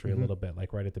 20th century a little bit,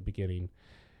 like right at the beginning.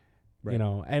 Right. You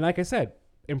know, and like I said,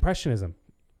 Impressionism.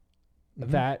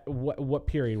 That what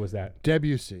period was that?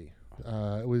 Debussy.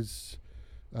 It was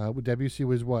Debussy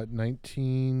was what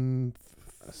 19.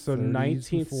 So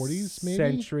 19th 40s maybe?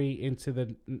 Century into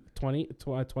the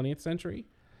 20th century.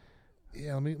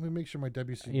 Yeah, let me make sure my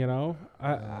Debussy. You know,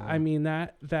 I mean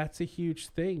that's a huge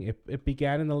thing. It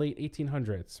began in the late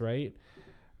 1800s, right?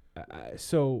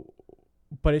 So,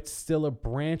 but it's still a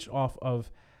branch off of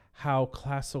how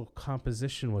classical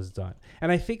composition was done,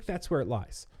 and I think that's where it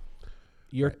lies.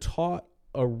 You're taught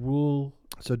a rule.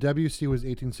 So Debussy was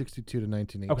 1862 to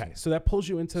 1918. Okay, so that pulls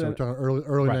you into we're talking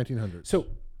early 1900s. So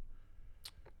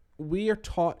we are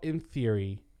taught in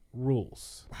theory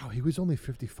rules. Wow, he was only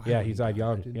 55. Yeah, he died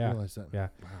young. I didn't realize that. Yeah.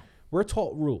 Wow. We're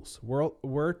taught rules.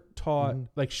 We're taught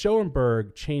like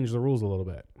Schoenberg changed the rules a little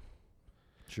bit.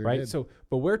 Sure right? did. So,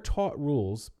 but we're taught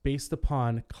rules based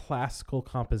upon classical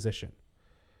composition.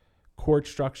 Chord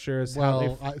structures.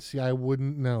 Well, I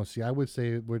wouldn't know. See, I would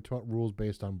say we're taught rules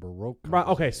based on Baroque.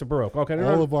 Okay, so Baroque. Okay,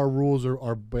 all of our rules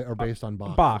are based on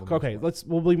Bach. Bach. Okay,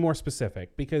 we'll be more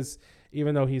specific because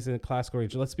even though he's in classical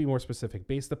region, let's be more specific.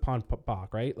 Based upon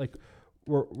Bach, right? Like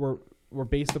we're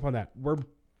based upon that. We're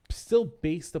still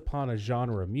based upon a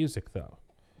genre of music, though,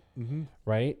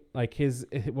 right? Like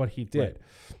what he did,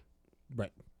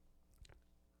 right.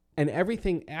 And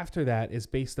everything after that is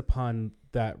based upon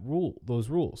those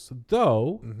rules.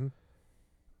 Though,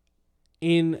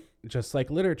 in just like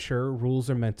literature, rules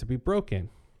are meant to be broken.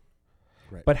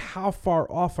 Right. But how far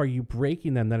off are you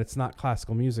breaking them that it's not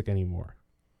classical music anymore?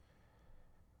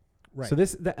 Right. So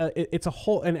it's a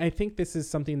whole, and I think this is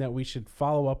something that we should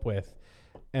follow up with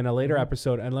in a later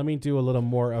episode. And let me do a little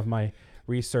more of my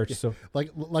research. Yeah. So,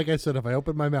 like I said, if I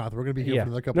open my mouth, we're going to be here for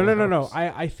another couple. No.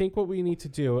 I think what we need to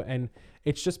do, and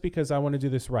it's just because I want to do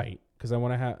this right, because I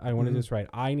want to do this right.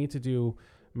 I need to do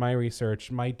my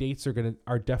research. My dates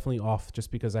are definitely off,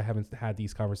 just because I haven't had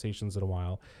these conversations in a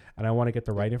while, and I want to get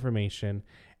the right information.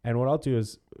 And what I'll do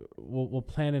is we'll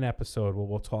plan an episode where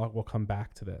we'll come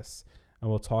back to this and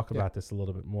we'll talk about this a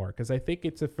little bit more, because I think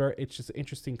it's just an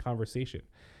interesting conversation,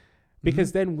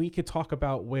 because then we could talk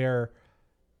about where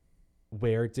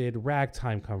did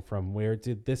ragtime come from? Where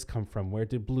did this come from? Where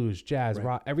did blues, jazz,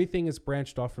 rock? Everything is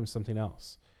branched off from something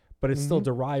else, but it still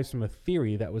derives from a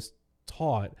theory that was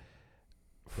taught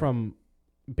from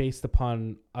based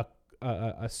upon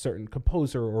a certain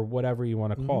composer or whatever you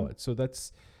want to call it. So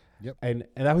that's, and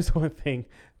that was one thing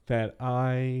that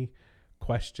I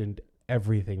questioned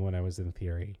everything when I was in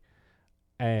theory.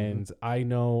 And I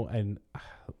know, and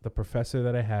the professor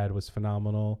that I had was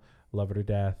phenomenal, love her to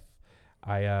death.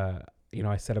 I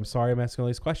said, I'm sorry I'm asking all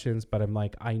these questions, but I'm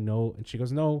like, I know. And she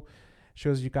goes, no. She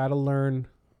goes, you got to learn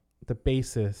the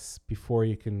basis before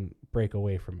you can break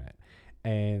away from it.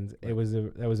 And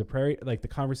the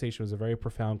conversation was a very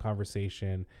profound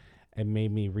conversation, and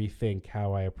made me rethink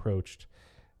how I approached,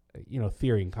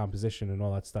 theory and composition and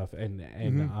all that stuff. And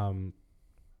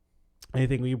I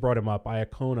think when you brought him up,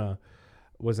 Iacona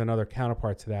was another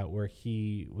counterpart to that, where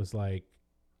he was like,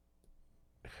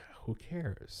 who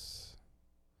cares?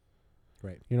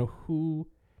 Right. Who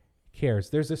cares?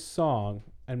 There's a song,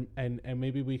 and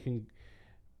maybe we can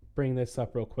bring this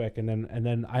up real quick, and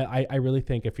then I really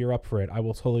think if you're up for it, I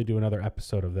will totally do another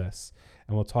episode of this,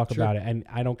 and we'll talk about it. And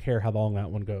I don't care how long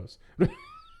that one goes,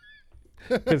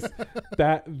 because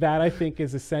that I think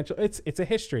is essential. It's a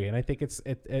history, and I think I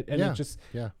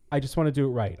just want to do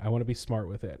it right. I want to be smart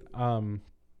with it.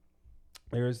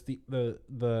 There's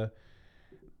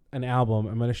an album.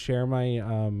 I'm going to share my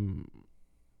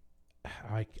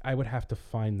I would have to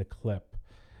find the clip.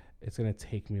 It's going to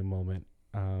take me a moment.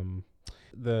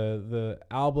 The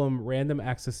album Random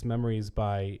Access Memories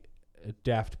by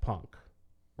Daft Punk,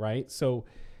 right? So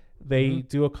they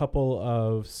do a couple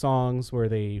of songs where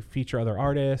they feature other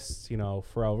artists.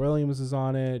 Pharrell Williams is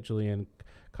on it, Julian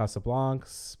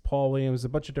Casablancas, Paul Williams, a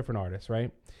bunch of different artists,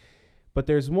 right? But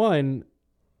there's one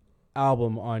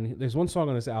song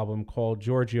on this album called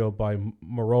Giorgio by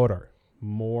Moroder.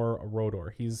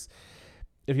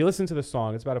 If you listen to the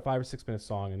song, it's about a 5 or 6 minute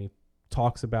song, and he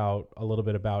talks about a little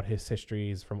bit about his history.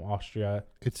 He's from Austria.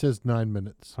 It says 9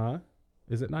 minutes. Huh?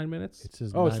 Is it 9 minutes? It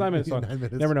says it's 9 minutes song. 9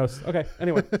 minutes. Never knows. Okay.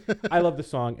 Anyway, I love the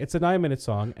song. It's a 9-minute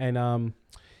song, and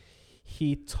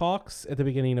he talks at the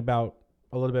beginning about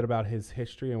a little bit about his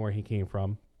history and where he came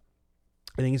from.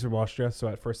 I think he's from Austria, so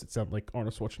at first it sounded like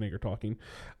Arnold Schwarzenegger talking.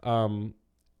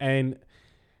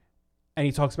 And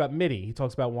he talks about MIDI. He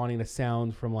talks about wanting a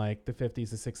sound from like the 50s,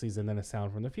 the 60s, and then a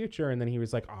sound from the future. And then he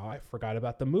was like, oh, I forgot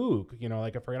about the Moog.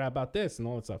 I forgot about this and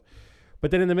all that stuff.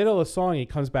 But then in the middle of the song, he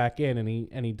comes back in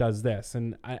and he does this.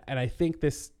 And I think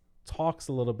this talks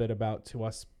a little bit about to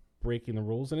us breaking the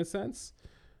rules in a sense.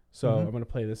 So I'm going to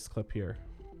play this clip here.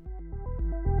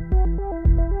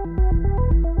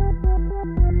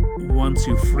 Once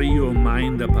you free your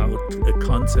mind about the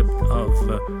concept of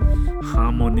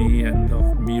harmony and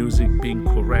of music being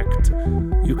correct,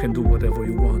 you can do whatever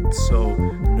you want. So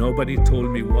nobody told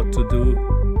me what to do,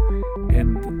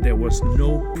 and there was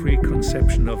no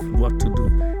preconception of what to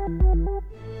do.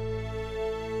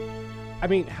 I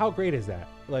mean, how great is that?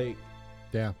 Like,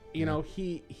 Yeah. you know,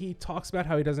 he talks about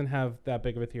how he doesn't have that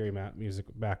big of a theory music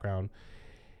background.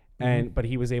 And but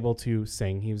he was able to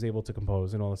sing, he was able to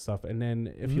compose and all this stuff. And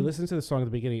then if you listen to the song at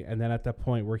the beginning, and then at that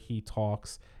point where he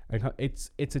talks,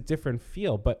 it's a different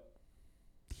feel, but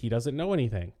he doesn't know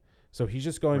anything, so he's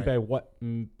just going by what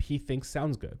he thinks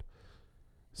sounds good.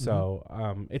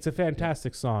 So it's a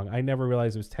fantastic song. I never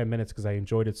realized it was 10 minutes because I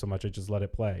enjoyed it so much. I just let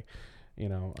it play, you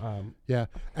know. Yeah,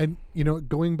 and you know,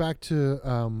 going back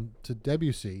to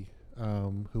Debussy,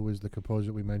 who was the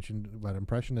composer we mentioned about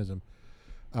Impressionism.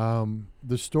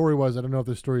 The story was, I don't know if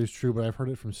the story is true, but I've heard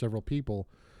it from several people.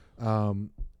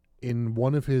 In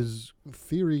one of his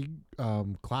theory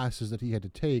classes that he had to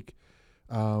take,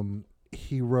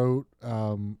 he wrote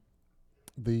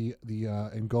the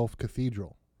Engulfed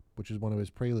Cathedral, which is one of his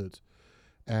preludes,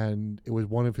 and it was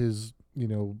one of his, you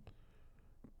know,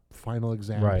 final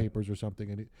exam papers or something.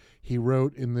 And he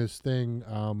wrote in this thing,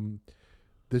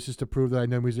 "This is to prove that I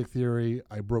know music theory.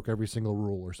 I broke every single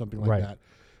rule," or something like that.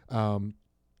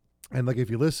 And like if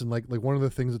you listen, like one of the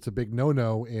things that's a big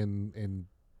no-no in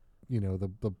you know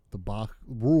the Bach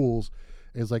rules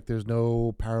is like there's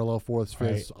no parallel fourths,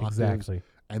 fifths, octaves, exactly.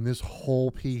 and this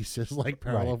whole piece is like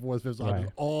parallel fourths, fifths,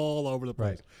 octaves all over the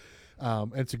place.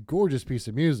 And it's a gorgeous piece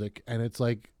of music, and it's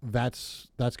like that's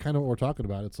kind of what we're talking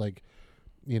about. It's like,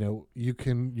 you know, you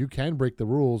can break the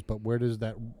rules, but where does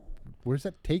that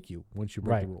take you once you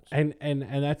break the rules? And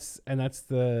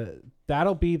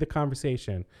that'll be the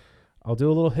conversation. I'll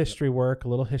do a little history work, a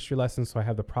little history lesson, so I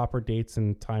have the proper dates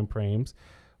and time frames.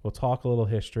 We'll talk a little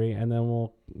history, and then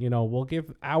we'll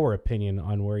give our opinion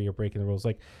on where you're breaking the rules,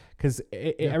 like, because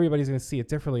everybody's going to see it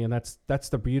differently, and that's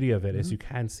the beauty of it is you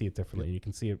can see it differently. You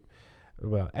can see it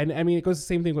well, and I mean it goes the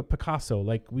same thing with Picasso.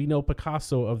 Like, we know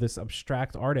Picasso of this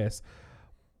abstract artist,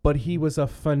 but he was a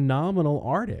phenomenal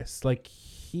artist. Like,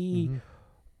 he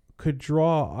could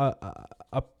draw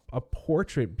a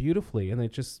portrait beautifully, and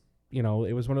it just, you know,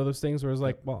 it was one of those things where it was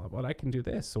like, well, I can do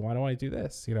this, so why don't I do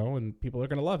this, you know, and people are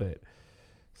going to love it.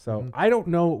 So I don't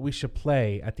know what we should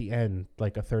play at the end,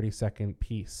 like a 30-second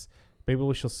piece. Maybe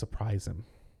we should surprise him.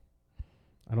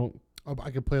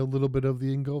 I could play a little bit of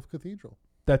the Engulfed Cathedral.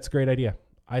 That's a great idea.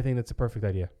 I think that's a perfect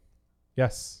idea.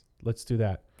 Yes, let's do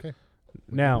that. Okay.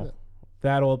 Now,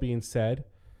 that all being said,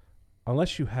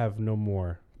 unless you have no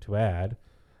more to add,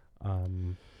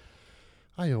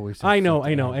 I always. I know,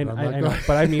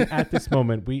 but I mean, at this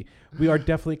moment, we are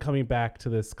definitely coming back to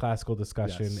this classical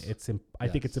discussion. Yes. I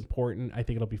think it's important. I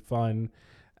think it'll be fun.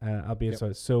 I'll be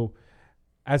excited. So,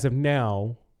 as of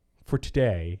now, for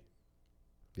today,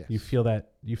 you feel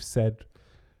that you've said.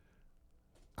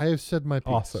 I have said my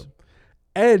piece. Awesome,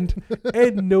 and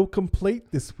no complaint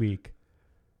this week.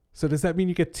 So does that mean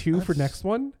you get two for next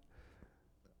one?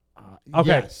 Okay,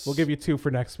 yes. We'll give you two for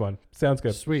next one. Sounds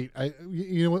good. Sweet.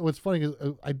 You know what's funny is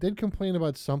I did complain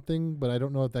about something, but I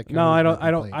don't know if that. No, I don't.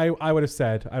 I would have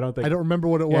said. I don't think. I don't remember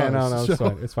what it was. Yeah, no, it's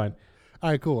fine. It's fine. All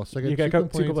right, cool. So I You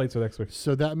got two complaints for next week.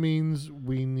 So that means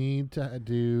we need to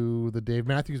do the Dave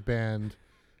Matthews Band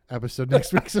episode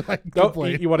next week. So I can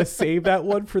complain. You want to save that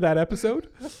one for that episode?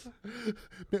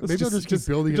 Maybe I'll just keep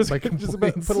building it by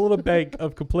complaints. Put a little bank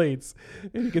of complaints,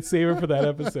 and you can save it for that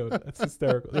episode. That's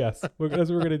hysterical. Yes, that's what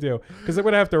we're gonna do, because I'm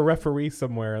gonna have to referee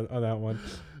somewhere on that one.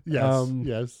 Yes.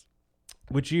 Yes.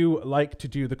 Would you like to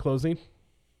do the closing?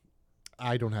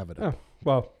 I don't have it. Oh,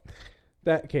 well,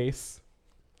 that case.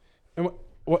 And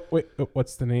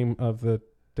what's the name of the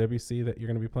Debussy that you're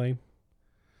gonna be playing?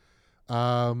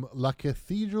 La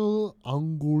Cathedral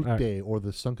Engulfée, or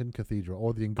the Sunken Cathedral,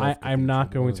 or the Engulfed Cathedral. I'm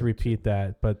not going to repeat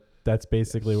that, but that's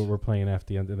basically what we're playing after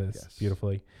the end of this. Yes.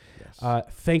 Beautifully. Yes.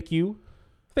 Thank you,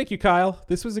 Kyle.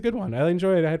 This was a good one. I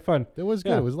enjoyed it. I had fun. It was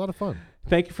good. It was a lot of fun.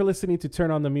 Thank you for listening to Turn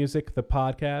on the Music, the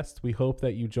podcast. We hope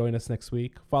that you join us next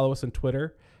week. Follow us on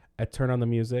Twitter at Turn on the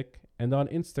Music and on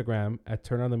Instagram at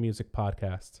Turn on the Music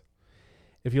Podcast.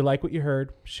 If you like what you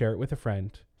heard, share it with a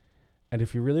friend. And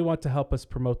if you really want to help us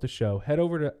promote the show, head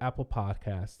over to Apple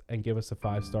Podcasts and give us a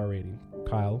 5-star rating.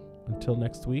 Kyle, until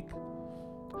next week.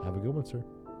 Have a good one, sir.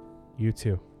 You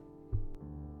too.